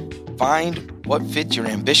way. Find what fits your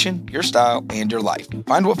ambition, your style, and your life.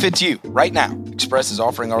 Find what fits you right now. Express is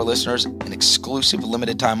offering our listeners an exclusive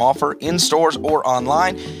limited time offer in stores or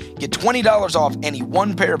online. Get $20 off any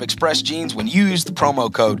one pair of Express jeans when you use the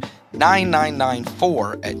promo code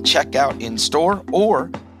 9994 at checkout in store or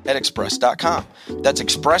at express.com. That's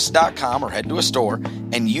express.com, or head to a store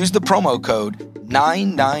and use the promo code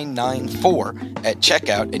 9994 at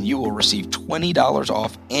checkout, and you will receive $20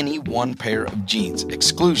 off any one pair of jeans.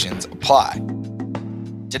 Exclusions apply.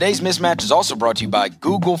 Today's Mismatch is also brought to you by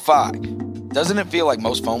Google Fi. Doesn't it feel like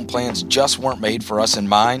most phone plans just weren't made for us in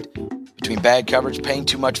mind? Between bad coverage, paying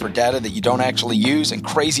too much for data that you don't actually use, and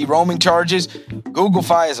crazy roaming charges, Google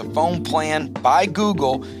Fi is a phone plan by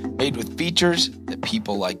Google made with features that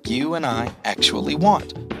people like you and I actually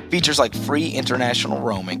want. Features like free international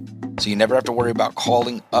roaming, so you never have to worry about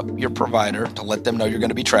calling up your provider to let them know you're going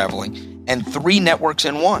to be traveling, and 3 networks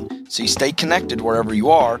in one, so you stay connected wherever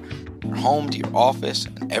you are, your home to your office,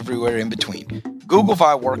 and everywhere in between. Google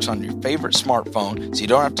Fi works on your favorite smartphone, so you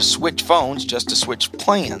don't have to switch phones just to switch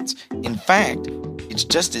plans. In fact, it's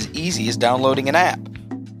just as easy as downloading an app,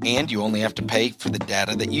 and you only have to pay for the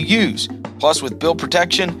data that you use. Plus, with bill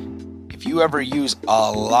protection, if you ever use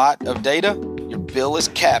a lot of data, your bill is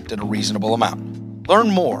capped at a reasonable amount. Learn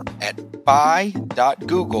more at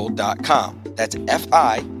fi.google.com. That's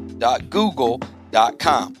fi.google.com.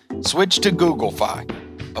 Switch to Google Fi,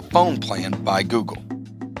 a phone plan by Google.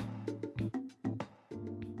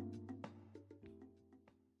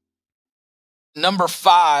 Number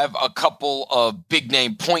 5, a couple of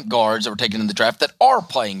big-name point guards that were taken in the draft that are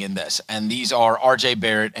playing in this, and these are R.J.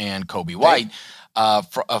 Barrett and Kobe White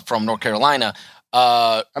from North Carolina.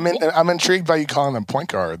 I'm intrigued by you calling them point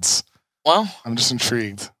guards. Well, I'm just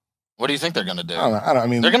intrigued. What do you think they're going to do? I don't.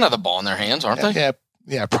 They're going to have the ball in their hands, aren't they?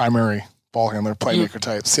 Yeah, primary ball handler, playmaker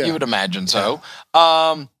types. Yeah, you would imagine so.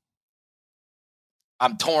 I'm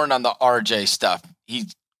torn on the R.J. stuff.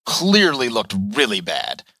 He's clearly looked really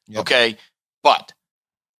bad. Yep. Okay. But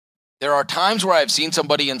there are times where I've seen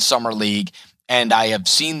somebody in Summer League and I have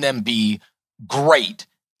seen them be great.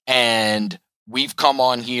 And we've come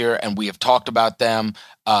on here and we have talked about them.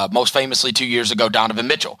 Most famously 2 years ago, Donovan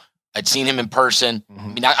Mitchell. I'd seen him in person. Mm-hmm.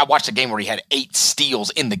 I mean, I watched a game where he had 8 steals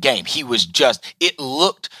in the game. He was it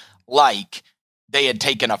looked like they had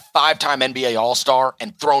taken a 5-time NBA All-Star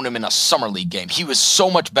and thrown him in a Summer League game. He was so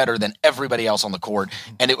much better than everybody else on the court,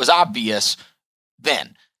 and it was obvious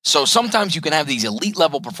then. So sometimes you can have these elite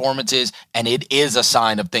level performances, and it is a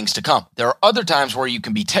sign of things to come. There are other times where you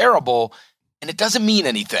can be terrible, and it doesn't mean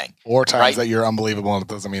anything. Or times right? that you're unbelievable and it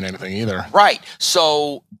doesn't mean anything either. Right.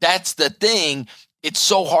 So that's the thing. It's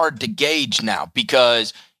so hard to gauge now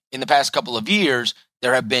because in the past couple of years,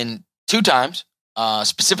 there have been 2 times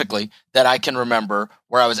specifically that I can remember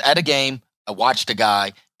where I was at a game, I watched a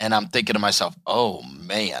guy, and I'm thinking to myself, oh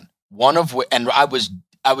man, and I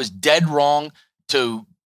was dead wrong to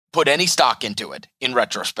put any stock into it in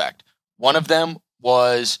retrospect. One of them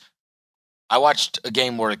was I watched a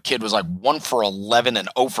game where a kid was like 1 for 11 and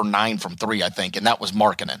 0 for 9 from 3, I think, and that was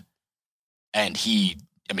Markkanen. And he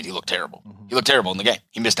looked terrible. Mm-hmm. He looked terrible in the game.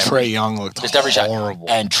 He missed every Trae Young looked missed every horrible.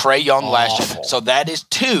 shot. And Trae Young last year. Awful. So that is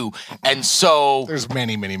 2. And so there's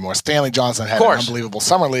many, many more. Stanley Johnson had an unbelievable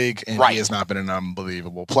Summer League, and he has not been an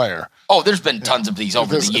unbelievable player. Oh, there's been tons of these over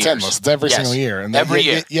the years. It's endless. It's every single year. And every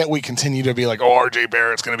year. Yet we continue to be like, oh, RJ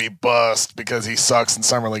Barrett's going to be bust because he sucks in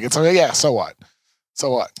Summer League. It's like, yeah, so what? So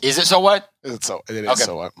what? Is it so what? It is Okay.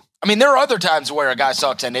 so what? I mean, there are other times where a guy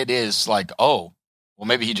sucks and it is like, oh, well,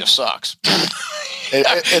 maybe he just sucks.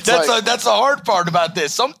 That's the hard part about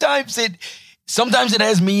this. Sometimes it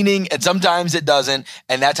has meaning and sometimes it doesn't.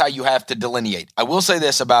 And that's how you have to delineate. I will say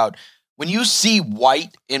this about when you see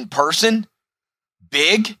White in person,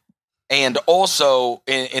 big, and also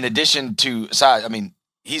in addition to size, I mean,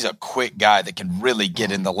 he's a quick guy that can really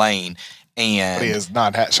get in the lane. But he has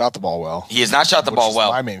not shot the ball well. He has not shot the ball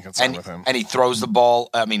well. My main concern with him. And he throws the ball.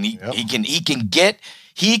 I mean,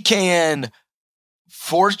 he can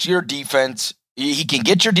force your defense. He can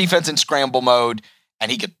get your defense in scramble mode, and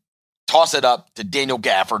he could toss it up to Daniel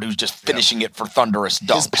Gafford, who's just finishing it for thunderous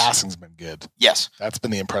dunks. His passing's been good. Yes, that's been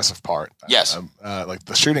the impressive part. Yes, like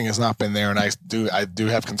the shooting has not been there, and I do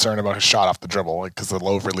have concern about his shot off the dribble, like because of the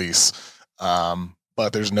low release.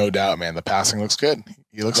 But there's no doubt, man, the passing looks good.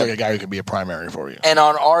 He looks like a guy who could be a primary for you. And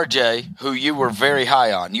on RJ, who you were very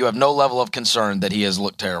high on, you have no level of concern that he has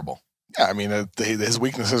looked terrible. Yeah, I mean, his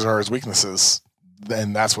weaknesses are his weaknesses.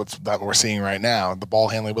 And that's what we're seeing right now. The ball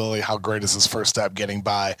handling ability, how great is his first step getting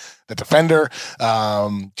by the defender,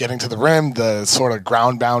 getting to the rim, the sort of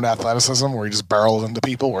ground-bound athleticism where he just barrels into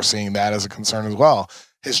people. We're seeing that as a concern as well.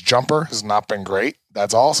 His jumper has not been great.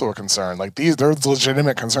 That's also a concern. Like there's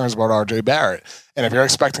legitimate concerns about RJ Barrett. And if you're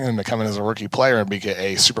expecting him to come in as a rookie player and be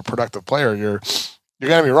a super productive player, you're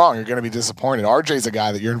going to be wrong. You're going to be disappointed. RJ's a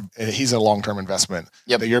guy that he's a long-term investment.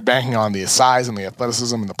 Yep. That you're banking on the size and the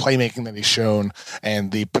athleticism and the playmaking that he's shown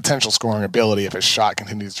and the potential scoring ability if his shot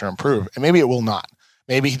continues to improve. And maybe it will not.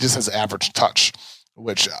 Maybe he just has average touch,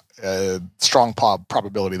 which strong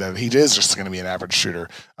probability that he is just going to be an average shooter.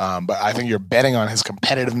 But I think you're betting on his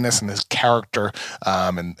competitiveness and his character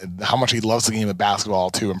and how much he loves the game of basketball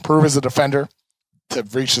to improve as a defender, to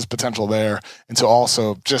reach his potential there, and to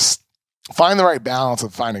also just find the right balance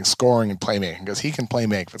of finding scoring and playmaking, because he can play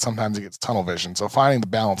make, but sometimes he gets tunnel vision. So finding the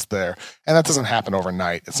balance there, and that doesn't happen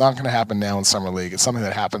overnight. It's not going to happen now in Summer League. It's something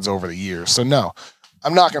that happens over the years. So no,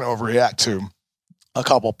 I'm not going to overreact to a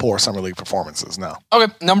couple poor Summer League performances. No.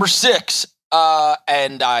 Okay, number 6.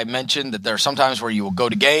 And I mentioned that there are some times where you will go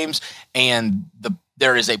to games and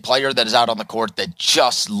there is a player that is out on the court that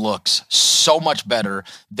just looks so much better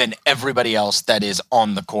than everybody else that is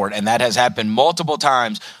on the court. And that has happened multiple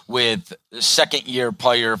times with second-year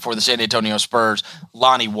player for the San Antonio Spurs,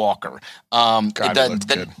 Lonnie Walker.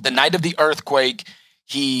 The night of the earthquake,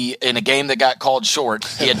 he, in a game that got called short,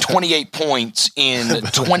 he had 28 points in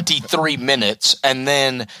 23 minutes. And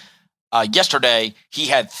then yesterday, he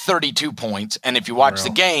had 32 points. And if you watch the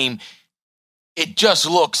game, it just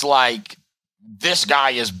looks like this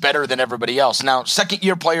guy is better than everybody else. Now,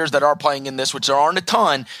 second-year players that are playing in this, which there aren't a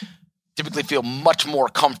ton, typically feel much more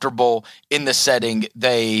comfortable in the setting.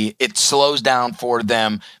 It slows down for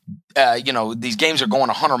them. These games are going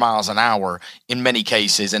 100 miles an hour in many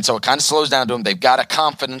cases, and so it kind of slows down to them. They've got a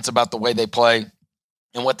confidence about the way they play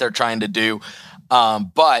and what they're trying to do.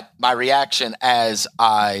 But my reaction as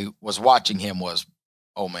I was watching him was,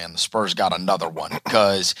 oh, man, the Spurs got another one,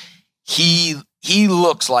 because he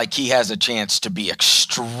looks like he has a chance to be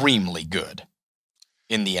extremely good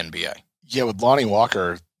in the NBA. Yeah, with Lonnie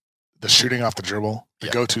Walker, the shooting off the dribble, the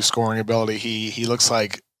go-to scoring ability. He looks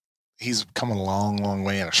like he's come a long, long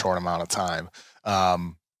way in a short amount of time.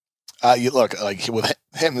 You look like with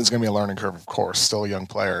him, there's going to be a learning curve, of course. Still a young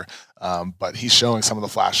player, but he's showing some of the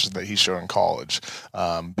flashes that he showed in college,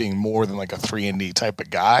 being more than like a 3-and-D type of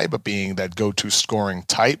guy, but being that go-to scoring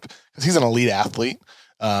type because he's an elite athlete.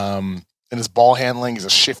 And his ball handling, he's a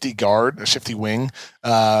shifty guard, a shifty wing.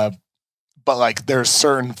 But like there's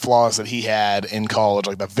certain flaws that he had in college,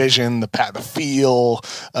 like the vision, the feel,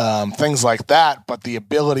 things like that. But the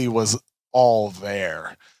ability was all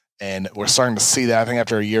there. And we're starting to see that. I think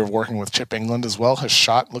after a year of working with Chip England as well, his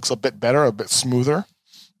shot looks a bit better, a bit smoother.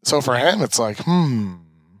 So for him, it's like,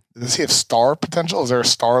 does he have star potential? Is there a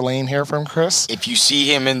star lane here for him, Chris? If you see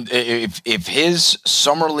him if his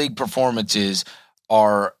summer league performances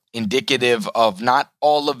are indicative of not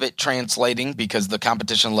all of it translating because the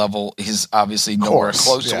competition level is obviously nowhere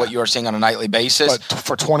close to what you are seeing on a nightly basis. But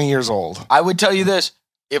for 20 years old. I would tell you this.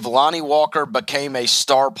 If Lonnie Walker became a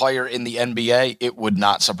star player in the NBA, it would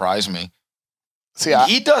not surprise me. See,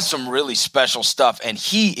 he does some really special stuff, and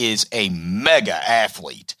he is a mega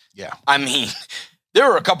athlete. Yeah. I mean, there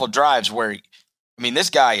were a couple drives where, this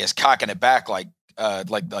guy is cocking it back like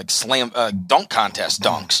slam dunk contest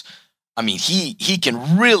dunks. I mean, he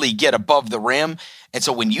can really get above the rim. And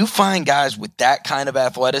so when you find guys with that kind of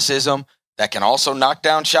athleticism that can also knock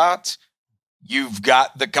down shots, you've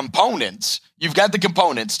got the components. You've got the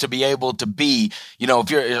components to be able to be,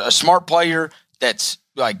 if you're a smart player that's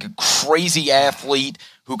like a crazy athlete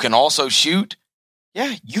who can also shoot,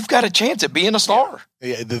 you've got a chance at being a star.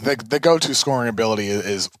 Yeah, the go-to scoring ability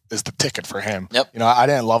is the ticket for him. Yep. I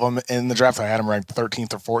didn't love him in the draft. I had him ranked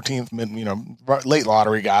 13th or 14th, late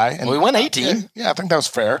lottery guy. And we went 18. Yeah, I think that was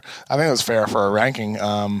fair. I think it was fair for a ranking.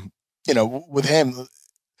 With him,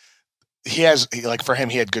 he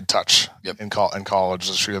had good touch in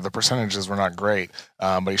college. The percentages were not great,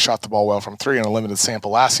 but he shot the ball well from three in a limited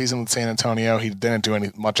sample last season with San Antonio. He didn't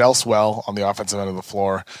do much else well on the offensive end of the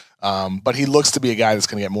floor, but he looks to be a guy that's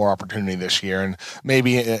going to get more opportunity this year. And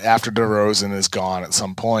maybe after DeRozan is gone at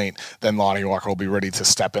some point, then Lonnie Walker will be ready to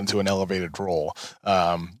step into an elevated role.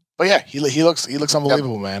 But yeah, he looks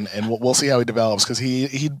unbelievable, man, and we'll see how he develops because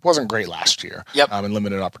he wasn't great last year. In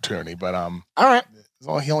limited opportunity, but all right.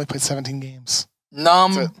 He only played 17 games.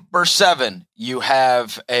 Number 7, you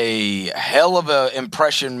have a hell of an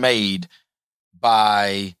impression made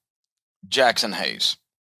by Jackson Hayes.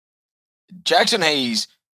 Jackson Hayes,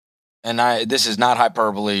 and this is not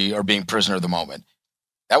hyperbole or being prisoner of the moment,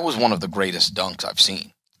 that was one of the greatest dunks I've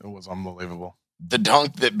seen. It was unbelievable. The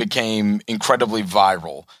dunk that became incredibly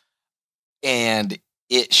viral. And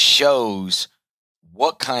it shows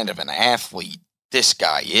what kind of an athlete this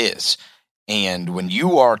guy is. And when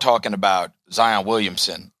you are talking about Zion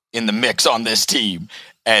Williamson in the mix on this team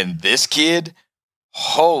and this kid,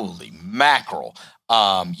 holy mackerel.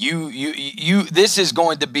 This is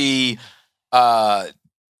going to be the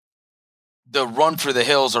run for the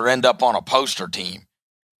hills or end up on a poster team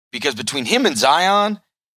because between him and Zion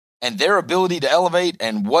and their ability to elevate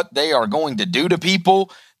and what they are going to do to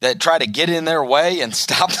people that try to get in their way and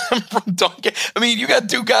stop them from dunking. You got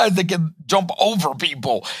two guys that can jump over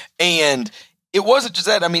people. And it wasn't just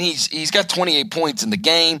that. He's got 28 points in the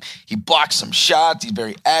game. He blocks some shots. He's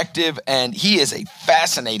very active. And he is a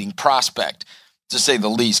fascinating prospect, to say the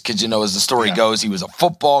least, because, as the story goes, he was a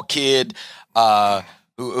football kid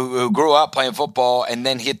who grew up playing football and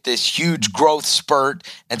then hit this huge growth spurt.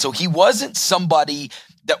 And so he wasn't somebody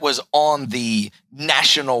that was on the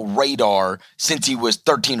national radar since he was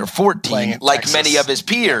 13 or 14, like Texas. Many of his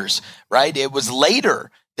peers, right? It was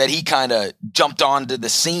later that he kind of jumped onto the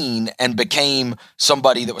scene and became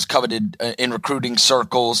somebody that was coveted in recruiting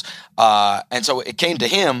circles. And so it came to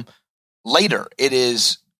him later. It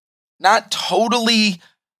is not totally,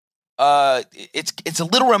 it's a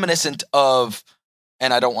little reminiscent of,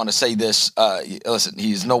 and I don't want to say this, listen,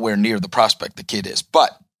 he's nowhere near the prospect the kid is,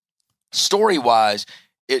 but story-wise,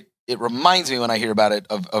 it reminds me when I hear about it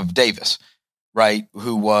of Davis, right?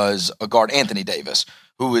 Who was a guard, Anthony Davis,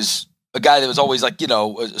 who was a guy that was always like,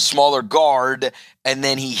 a smaller guard. And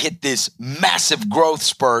then he hit this massive growth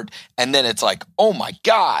spurt. And then it's like, oh my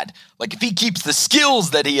God, like if he keeps the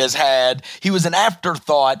skills that he has had, he was an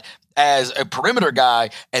afterthought as a perimeter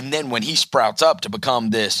guy. And then when he sprouts up to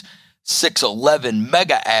become this 6'11"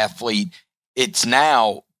 mega athlete, it's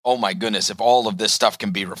now, oh my goodness, if all of this stuff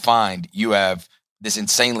can be refined, you have this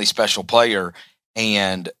insanely special player.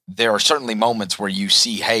 And there are certainly moments where you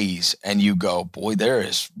see Hayes and you go, boy, there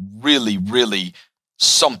is really, really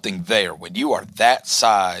something there. When you are that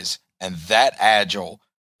size and that agile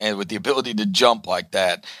and with the ability to jump like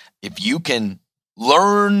that, if you can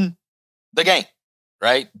learn the game,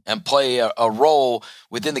 right? And play a role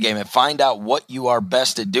within the game and find out what you are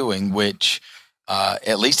best at doing, which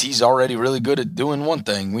at least he's already really good at doing one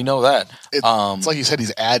thing. We know that. It's like you said,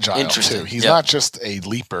 he's agile too. He's not just a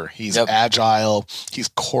leaper. He's agile. He's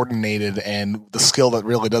coordinated. And the skill that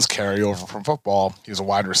really does carry over from football, he's a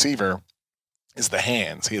wide receiver, is the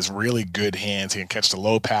hands. He has really good hands. He can catch the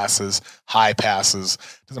low passes, high passes.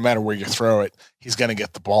 Doesn't matter where you throw it. He's going to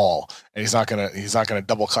get the ball, and he's not going to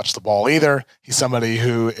double clutch the ball either. He's somebody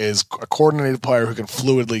who is a coordinated player who can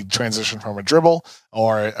fluidly transition from a dribble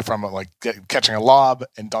or from catching a lob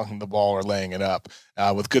and dunking the ball or laying it up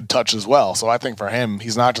with good touch as well. So I think for him,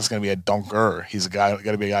 he's not just going to be a dunker. He's got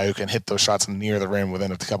to be a guy who can hit those shots near the rim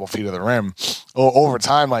within a couple feet of the rim. Over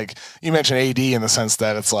time, like you mentioned, AD in the sense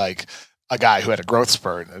that it's like a guy who had a growth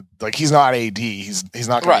spurt. Like he's not AD. He's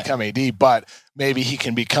not going to become AD, but maybe he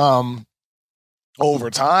can become over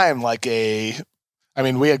time like we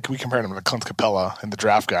compared him to Clint Capella in the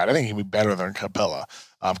draft guide. I think he'd be better than Capella.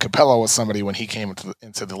 Capella was somebody when he came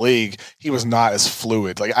into the league, he was not as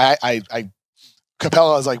fluid. Like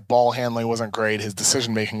Capella's like ball handling wasn't great. His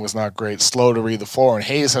decision making was not great. Slow to read the floor, and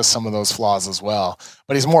Hayes has some of those flaws as well.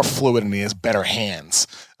 But he's more fluid and he has better hands.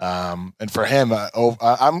 And for him,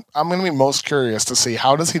 I'm going to be most curious to see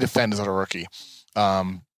how does he defend as a rookie,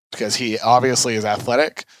 because he obviously is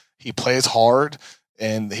athletic. He plays hard,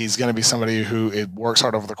 and he's going to be somebody who it works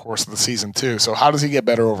hard over the course of the season too. So how does he get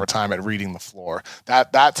better over time at reading the floor?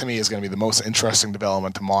 That to me is going to be the most interesting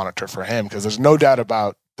development to monitor for him, because there's no doubt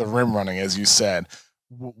about the rim running, as you said.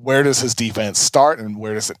 Where does his defense start and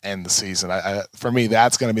where does it end the season? For me,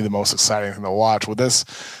 that's going to be the most exciting thing to watch with this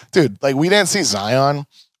dude. Like we didn't see Zion,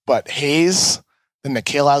 but Hayes, then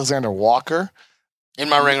Nickeil Alexander-Walker. In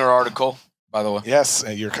my Ringer article, by the way. Yes,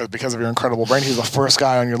 because of your incredible brain, he's the first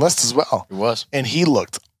guy on your list as well. He was. And he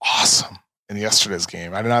looked awesome in yesterday's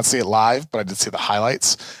game. I did not see it live, but I did see the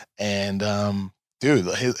highlights. And dude,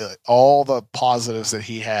 all the positives that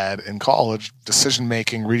he had in college,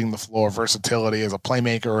 decision-making, reading the floor, versatility as a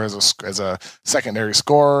playmaker, as a secondary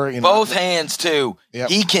scorer. Both hands, too. Yep.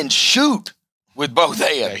 He can shoot with both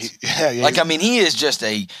hands. He is just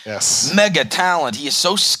a mega talent. He is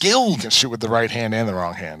so skilled. He can shoot with the right hand and the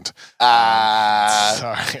wrong hand. Sorry,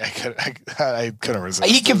 I couldn't resist.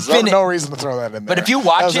 He can finish. No reason to throw that in there. But if you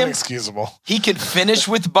watch him, inexcusable. He can finish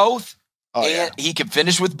with both. He can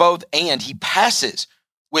finish with both, and he passes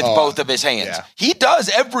with both of his hands. Yeah. He does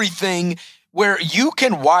everything where you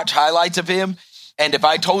can watch highlights of him, and if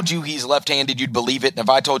I told you he's left-handed, you'd believe it, and if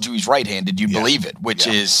I told you he's right-handed, you'd believe it, which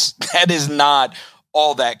is not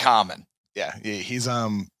all that common. Yeah, he's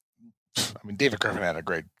David Griffin had a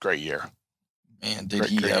great year. Man, did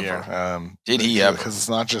he ever? Did he ever? Because it's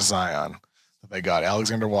not just Zion. They got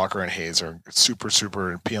Alexander Walker and Hayes are super,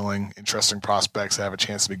 super appealing, interesting prospects that have a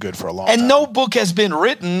chance to be good for a long time. And no book has been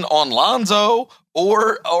written on Lonzo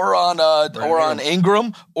or on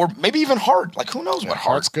Ingram or maybe even Hart. Like who knows what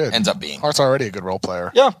Hart's good ends up being. Hart's already a good role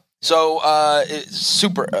player. Yeah. So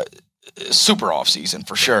super off season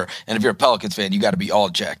for sure. And if you're a Pelicans fan, you got to be all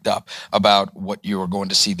jacked up about what you are going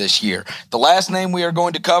to see this year. The last name we are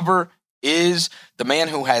going to cover is the man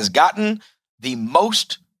who has gotten the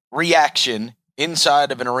most reaction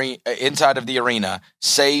inside of the arena,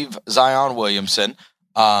 save Zion Williamson.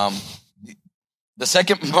 The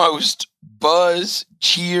second most buzz,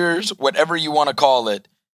 cheers, whatever you want to call it,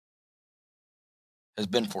 has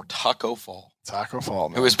been for Taco Fall. Taco Fall,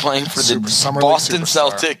 man. Who is playing for the Boston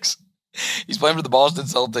Celtics. He's playing for the Boston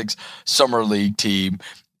Celtics Summer League team.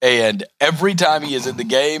 And every time he is in the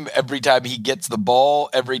game, every time he gets the ball,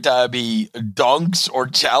 every time he dunks or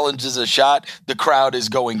challenges a shot, the crowd is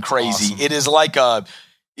going crazy. Awesome. It is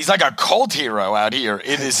he's like a cult hero out here.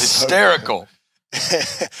 It is hysterical.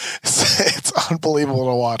 It's unbelievable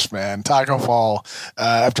to watch, man. Taco Fall,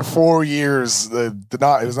 after 4 years, he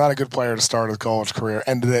was not a good player to start his college career.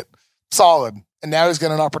 Ended it solid, and now he's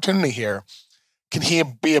getting an opportunity here. Can he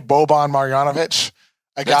be a Boban Marjanovic?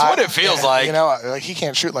 That's what it feels like. Like he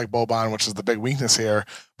can't shoot like Boban, which is the big weakness here.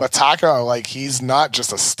 But Taco, he's not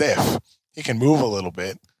just a stiff. He can move a little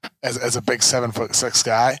bit as a big 7'6"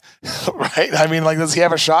 guy, right? Does he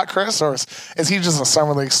have a shot, Chris, or is he just a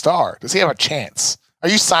summer league star? Does he have a chance? Are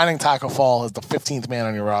you signing Taco Fall as the 15th man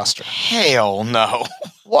on your roster? Hell no.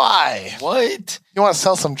 Why? What? You want to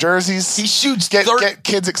sell some jerseys? He shoots. Get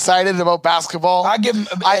kids excited about basketball. I give him.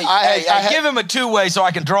 I give him a two-way so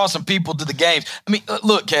I can draw some people to the games.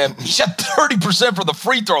 Look, Kev. He shot 30% from the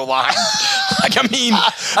free throw line.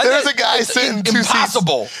 There's a guy sitting two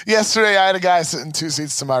impossible. seats. Yesterday, I had a guy sitting 2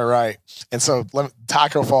 seats to my right, and so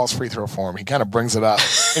Taco Fall's free throw form. He kind of brings it up,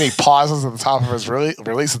 and he pauses at the top of his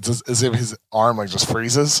release. It's as if his arm just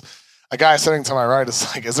freezes. a guy sitting to my right is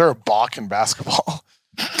like, is there a balk in basketball?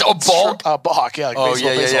 A balk? A balk, yeah. Like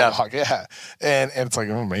baseball balk, yeah. And it's like,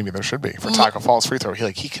 oh, maybe there should be for Taco Fall's free throw.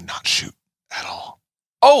 He cannot shoot at all.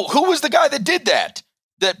 Oh, who was the guy that did that?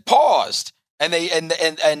 That paused and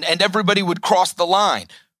everybody would cross the line.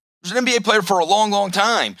 There's an NBA player for a long, long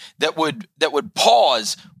time that would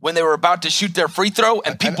pause when they were about to shoot their free throw,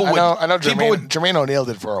 and people would. I know. Jermaine O'Neal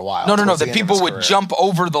did for a while. No. That people would jump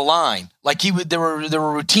over the line, like he would. There were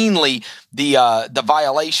routinely the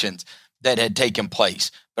violations that had taken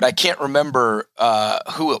place, but I can't remember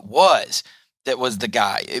who it was that was the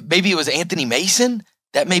guy. Maybe it was Anthony Mason.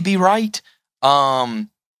 That may be right.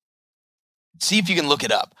 See if you can look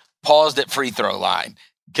it up. Paused at free throw line.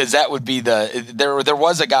 Because that would be there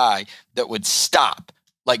was a guy that would stop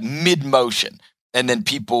like mid motion, and then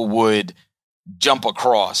people would jump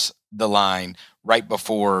across the line right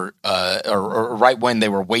before or right when they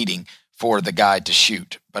were waiting for the guy to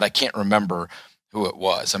shoot. But I can't remember who it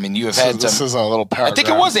was. I mean, you have had this is a little paragraph. I think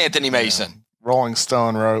it was Anthony Mason. Yeah. Rolling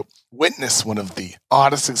Stone wrote, "Witness one of the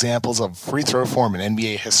oddest examples of free throw form in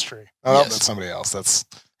NBA history." Oh, yes. That's somebody else.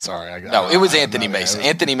 Sorry. It was Anthony Mason.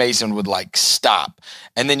 Anthony Mason would like stop.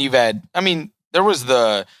 And then you've had, I mean, there was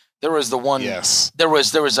the one. Yes. There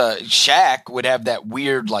was a Shaq would have that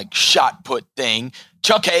weird like shot put thing.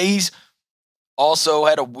 Chuck Hayes also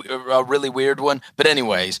had a really weird one. But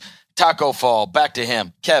anyways, Taco Fall, back to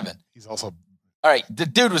him. Kevin. He's also. All right. The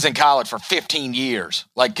dude was in college for 15 years.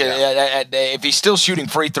 Like if he's still shooting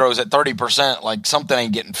free throws at 30%, like something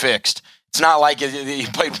ain't getting fixed. It's not like he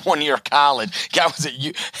played 1 year of college.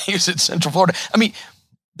 He was at Central Florida. I mean,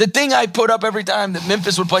 the thing I put up every time that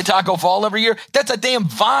Memphis would play Taco Fall every year, that's a damn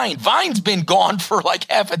Vine. Vine's been gone for like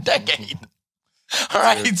half a decade. All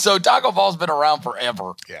right, so Taco Fall's been around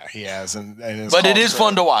forever. Yeah, he has. But it is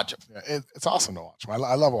fun to watch him. Yeah, it's awesome to watch him.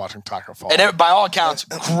 I love watching Taco Fall. And by all accounts,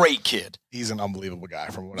 great kid. He's an unbelievable guy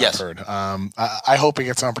from what I've heard. I hope he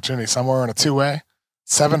gets an opportunity somewhere in a two-way.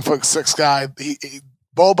 7'6" guy.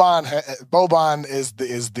 Boban is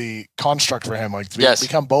the construct for him, like to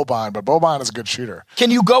become Boban, but Boban is a good shooter.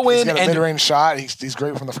 Can you go he's in got a and mid-range shot? He's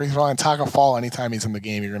great from the free throw line. Taco Fall, anytime he's in the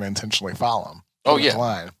game, you're going to intentionally foul him. Oh yeah,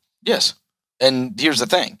 line. Yes. And here's the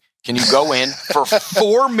thing: can you go in for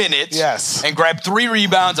 4 minutes? Yes. And grab 3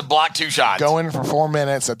 rebounds and block 2 shots? Go in for 4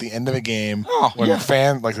 minutes at the end of a game when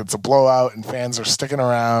it's a blowout and fans are sticking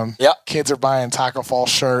around. Yep. Kids are buying Taco Fall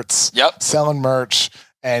shirts. Yep. Selling merch.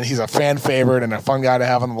 And he's a fan favorite and a fun guy to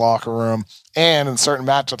have in the locker room. And in certain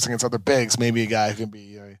matchups against other bigs, maybe a guy who can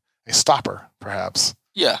be a stopper, perhaps.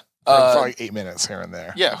 Yeah. For like 8 minutes here and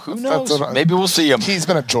there. Yeah, who knows? Maybe we'll see him. He's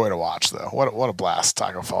been a joy to watch, though. What a blast,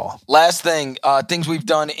 Taco Fall. Last thing, things we've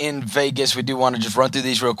done in Vegas. We do want to just run through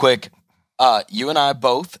these real quick. You and I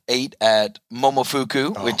both ate at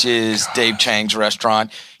Momofuku, which is Dave Chang's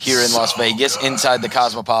restaurant here in Las Vegas, inside the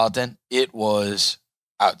Cosmopolitan. It was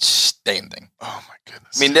outstanding. Oh my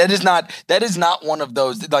goodness. I mean, that is not one of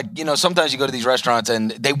those, like, you know, sometimes you go to these restaurants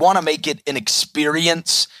and they want to make it an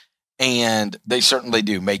experience, and they certainly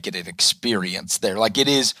do make it an experience there. Like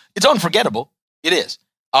it's unforgettable. It is.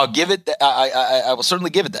 I'll give it I will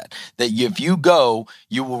certainly give it that if you go,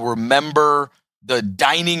 you will remember the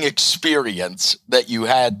dining experience that you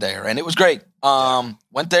had there, and it was great.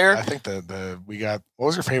 Went there. I think we got, what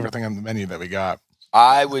was your favorite thing on the menu that we got?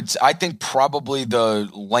 I think probably the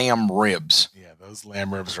lamb ribs. Yeah, those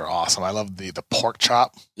lamb ribs are awesome. I love the pork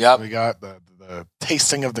chop. Yeah, we got the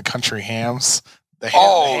tasting of the country hams. The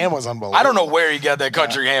ham was unbelievable. I don't know where you got that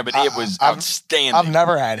country ham, but it was outstanding. I've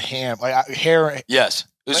never had ham. Yes,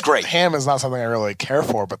 it was great. Ham is not something I really care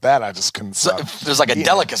for, but that I just couldn't stop. It was like a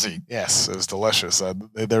delicacy. Yes, it was delicious.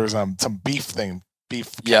 There was some beef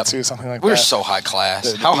katsu, something like that. We're so high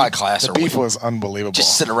class. How high class are we? The beef was unbelievable.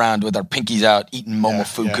 Just sit around with our pinkies out, eating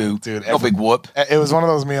Momofuku. Dude, no big whoop. It was one of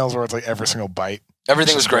those meals where it's like every single bite.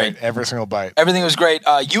 Everything was great. Every single bite. Everything was great.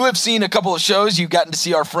 You have seen a couple of shows. You've gotten to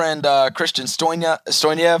see our friend Christian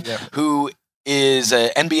Stoinev, who is an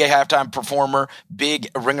NBA halftime performer, big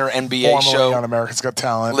Ringer NBA Formerly show on America's Got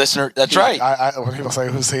Talent. Listener, that's right. When people say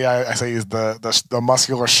who's he, I say he's the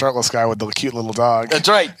muscular shirtless guy with the cute little dog. That's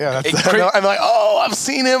right. Yeah, I'm like, I've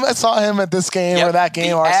seen him. I saw him at this game or that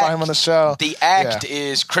game, or I saw him on the show. The act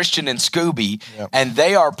is Christian and Scooby, and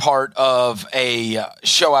they are part of a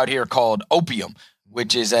show out here called Opium,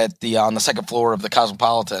 which is at on the second floor of the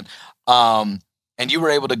Cosmopolitan. And you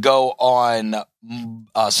were able to go on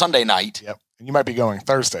Sunday night. Yep. And you might be going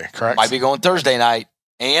Thursday, correct? Might be going Thursday night.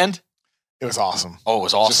 And? It was awesome. Oh, it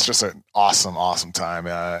was awesome. Just an awesome time.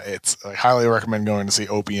 It's I highly recommend going to see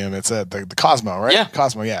Opium. It's at the Cosmo, right? Yeah.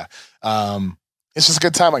 Cosmo, yeah. It's just a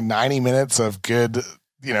good time, like 90 minutes of good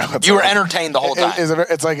You were entertained the whole time.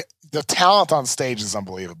 It's like the talent on stage is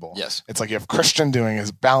unbelievable. Yes. It's like you have Christian doing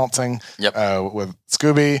his balancing with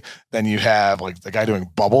Scooby. Then you have like the guy doing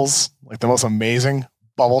bubbles, like the most amazing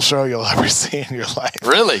bubble show you'll ever see in your life.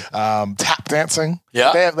 Really? Tap dancing.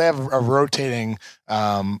 Yeah. They have a rotating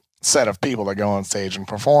set of people that go on stage and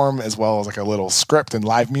perform, as well as like a little script and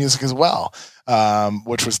live music as well,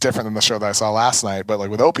 which was different than the show that I saw last night. But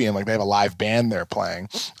like with Opium, like they have a live band they're playing,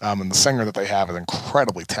 and the singer that they have is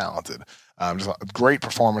incredibly talented. Just great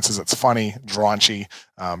performances. It's funny, raunchy.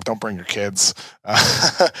 Don't bring your kids.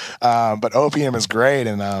 But Opium is great.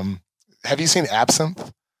 And have you seen Absinthe?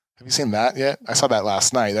 Have you seen that yet? I saw that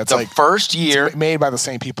last night. That's the first year made by the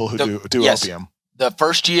same people who do Opium. The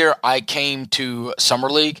first year I came to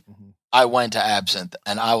Summer League, I went to Absinthe,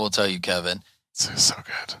 and I will tell you, Kevin, it's so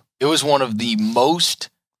good. It was one of the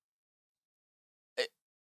most.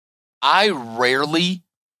 I rarely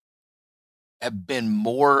have been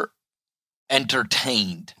more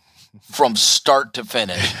entertained from start to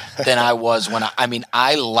finish than I was when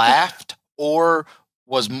I laughed or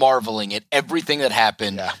was marveling at everything that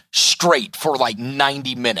happened straight for like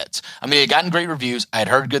 90 minutes. I mean, it gotten great reviews. I had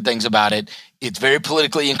heard good things about it. It's very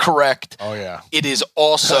politically incorrect. Oh yeah. It is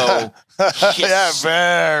also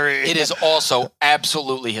very. It is also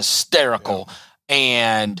absolutely hysterical,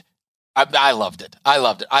 and I loved it.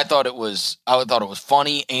 I thought it was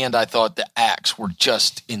funny, and I thought the acts were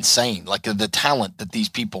just insane. Like the talent that these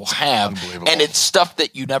people have, and it's stuff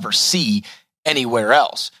that you never see anywhere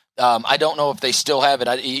else. I don't know if they still have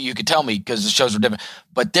it. You could tell me because the shows were different.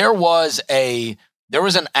 But there was an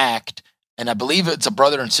act, and I believe it's a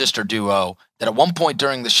brother and sister duo that at one point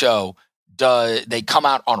during the show, they come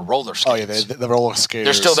out on roller skates. Oh yeah, the roller skaters.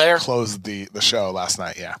 They're still there. Closed the show last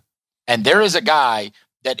night. Yeah, and there is a guy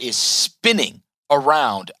that is spinning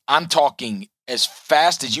around. I'm talking as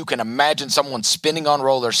fast as you can imagine someone spinning on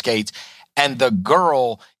roller skates, and the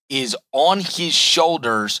girl is on his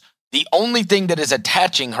shoulders. The only thing that is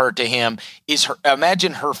attaching her to him is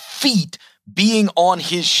imagine her feet being on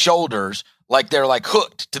his shoulders, like they're like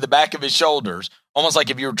hooked to the back of his shoulders, almost like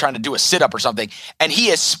if you were trying to do a sit-up or something. And he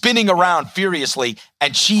is spinning around furiously,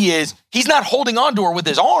 and he's not holding on to her with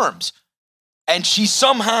his arms. And she's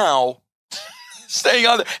somehow staying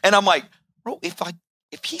on there. And I'm like, bro,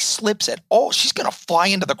 if he slips at all, she's going to fly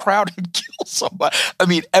into the crowd and kill somebody. I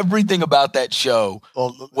mean, everything about that show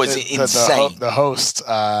was insane. The host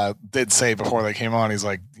did say before they came on, he's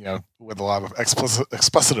like, with a lot of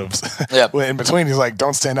explicitives in between, he's like,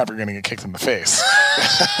 don't stand up, you're going to get kicked in the face.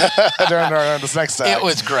 during this next act. It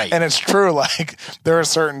was great. And it's true, like, there are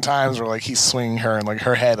certain times where, like, he's swinging her and, like,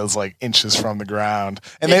 her head is, like, inches from the ground.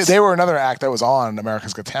 And they were another act that was on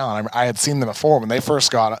America's Got Talent. I had seen them before. When they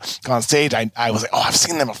first got on stage, I was like, oh, I've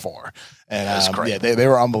seen them before. And that was great. Yeah, they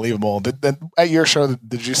were unbelievable. At your show,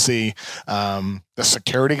 did you see the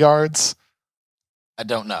security guards? I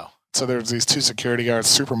don't know. So there's these two security guards,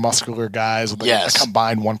 super muscular guys with a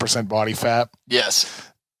combined 1% body fat. Yes.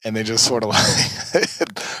 And they just sort of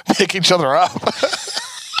like pick each other up. That's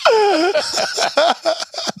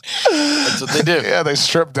what they do. Yeah, they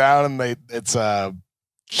strip down, and it's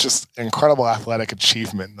just incredible athletic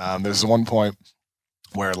achievement. There's one point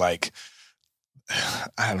where, like,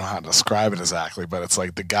 I don't know how to describe it exactly, but it's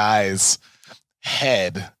like the guy's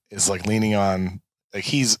head is like leaning on, like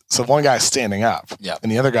so one guy's standing up,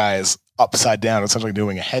 and the other guy is upside down, essentially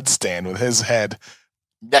doing a headstand with his head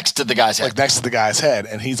next to the guy's head. Like next to the guy's head,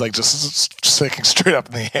 and he's like just sticking straight up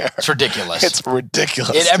in the air. It's ridiculous. It's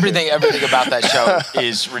ridiculous. Everything about that show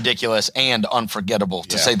is ridiculous and unforgettable,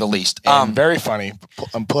 to say the least. Very funny,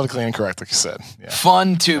 politically incorrect, like you said. Yeah.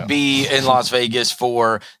 Fun to be in Las Vegas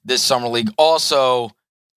for this summer league. Also,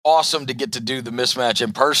 awesome to get to do the mismatch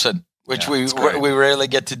in person, which we rarely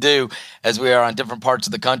get to do as we are on different parts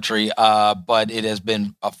of the country. But it has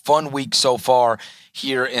been a fun week so far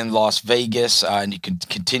here in Las Vegas, and you can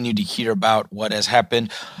continue to hear about what has happened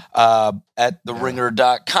at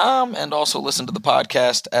theringer.com, and also listen to the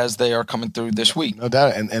podcast as they are coming through this week. No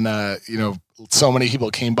doubt. And so many people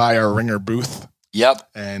came by our Ringer booth. Yep.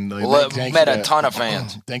 And met a ton of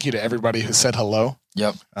fans. Thank you to everybody who said hello.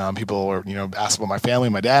 Yep. People were, asked about my family,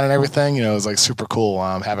 my dad, and everything. It was like super cool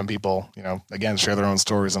having people, again, share their own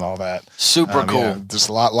stories and all that. Super cool. Yeah, just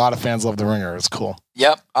a lot of fans love the Ringer. It's cool.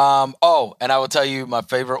 Yep. And I will tell you my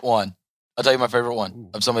favorite one. Of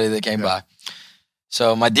somebody that came by.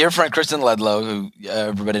 So my dear friend Kristen Ledlow, who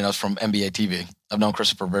everybody knows from NBA TV. I've known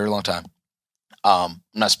Kristen for a very long time. I'm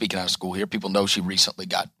not speaking out of school here. People know she recently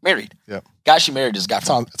got married. Yep. Guy she married is a guy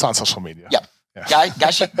from... It's on social media. Yep. Yeah.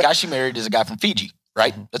 Guy she married is a guy from Fiji,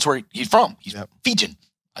 right? Mm-hmm. That's where he's from. He's Fijian.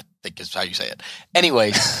 think is how you say it.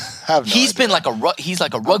 Anyways, he's been like he's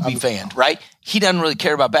like a rugby fan, right? He doesn't really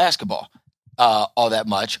care about basketball all that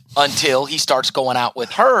much until he starts going out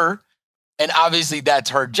with her. And obviously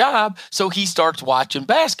that's her job. So he starts watching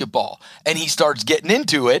basketball and he starts getting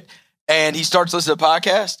into it and he starts listening to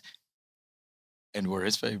podcasts. And we're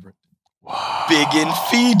his favorite. Wow. Big in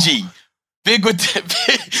Fiji. Big with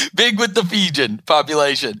the Fijian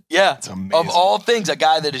population. Yeah. Of all things, a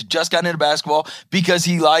guy that has just gotten into basketball because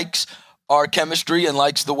he likes our chemistry and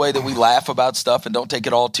likes the way that we laugh about stuff and don't take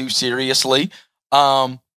it all too seriously.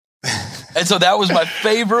 And so that was my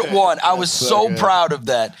favorite one. I was so proud of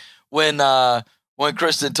that when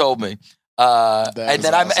Kristen told me. And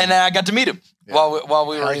then I got to meet him. While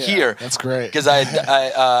we were here. That's great. Because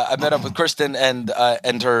I met up with Kristen and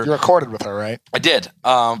her. You recorded with her, right? I did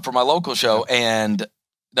for my local show, and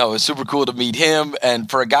no, it was super cool to meet him. And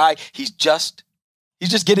for a guy, he's just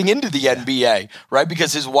getting into the NBA, right?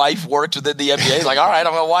 Because his wife works within the NBA. He's like, all right,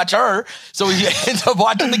 I'm going to watch her. So he ends up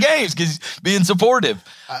watching the games because he's being supportive.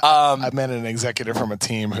 I met an executive from a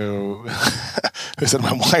team who said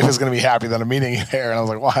my wife is going to be happy that I'm meeting you there. And I was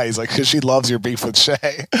like, why? He's like, because she loves your beef with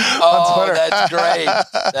Shay. Oh, that's great.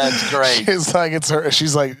 That's great. It's like, it's her.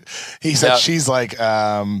 She's like, he said she's like,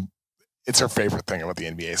 it's her favorite thing about the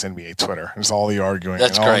NBA. It's NBA Twitter. There's all the arguing,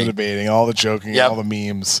 That's and great. all the debating, all the joking, and all the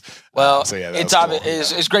memes. Well, so yeah, it's cool.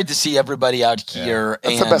 It's great to see everybody out here.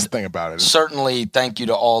 That's and the best thing about it. Certainly, thank you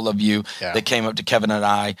to all of you that came up to Kevin and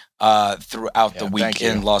I throughout the week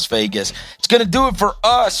in Las Vegas. It's going to do it for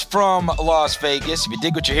us from Las Vegas. If you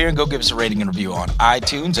dig what you're hearing, go give us a rating and review on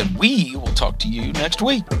iTunes, and we will talk to you next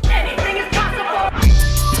week.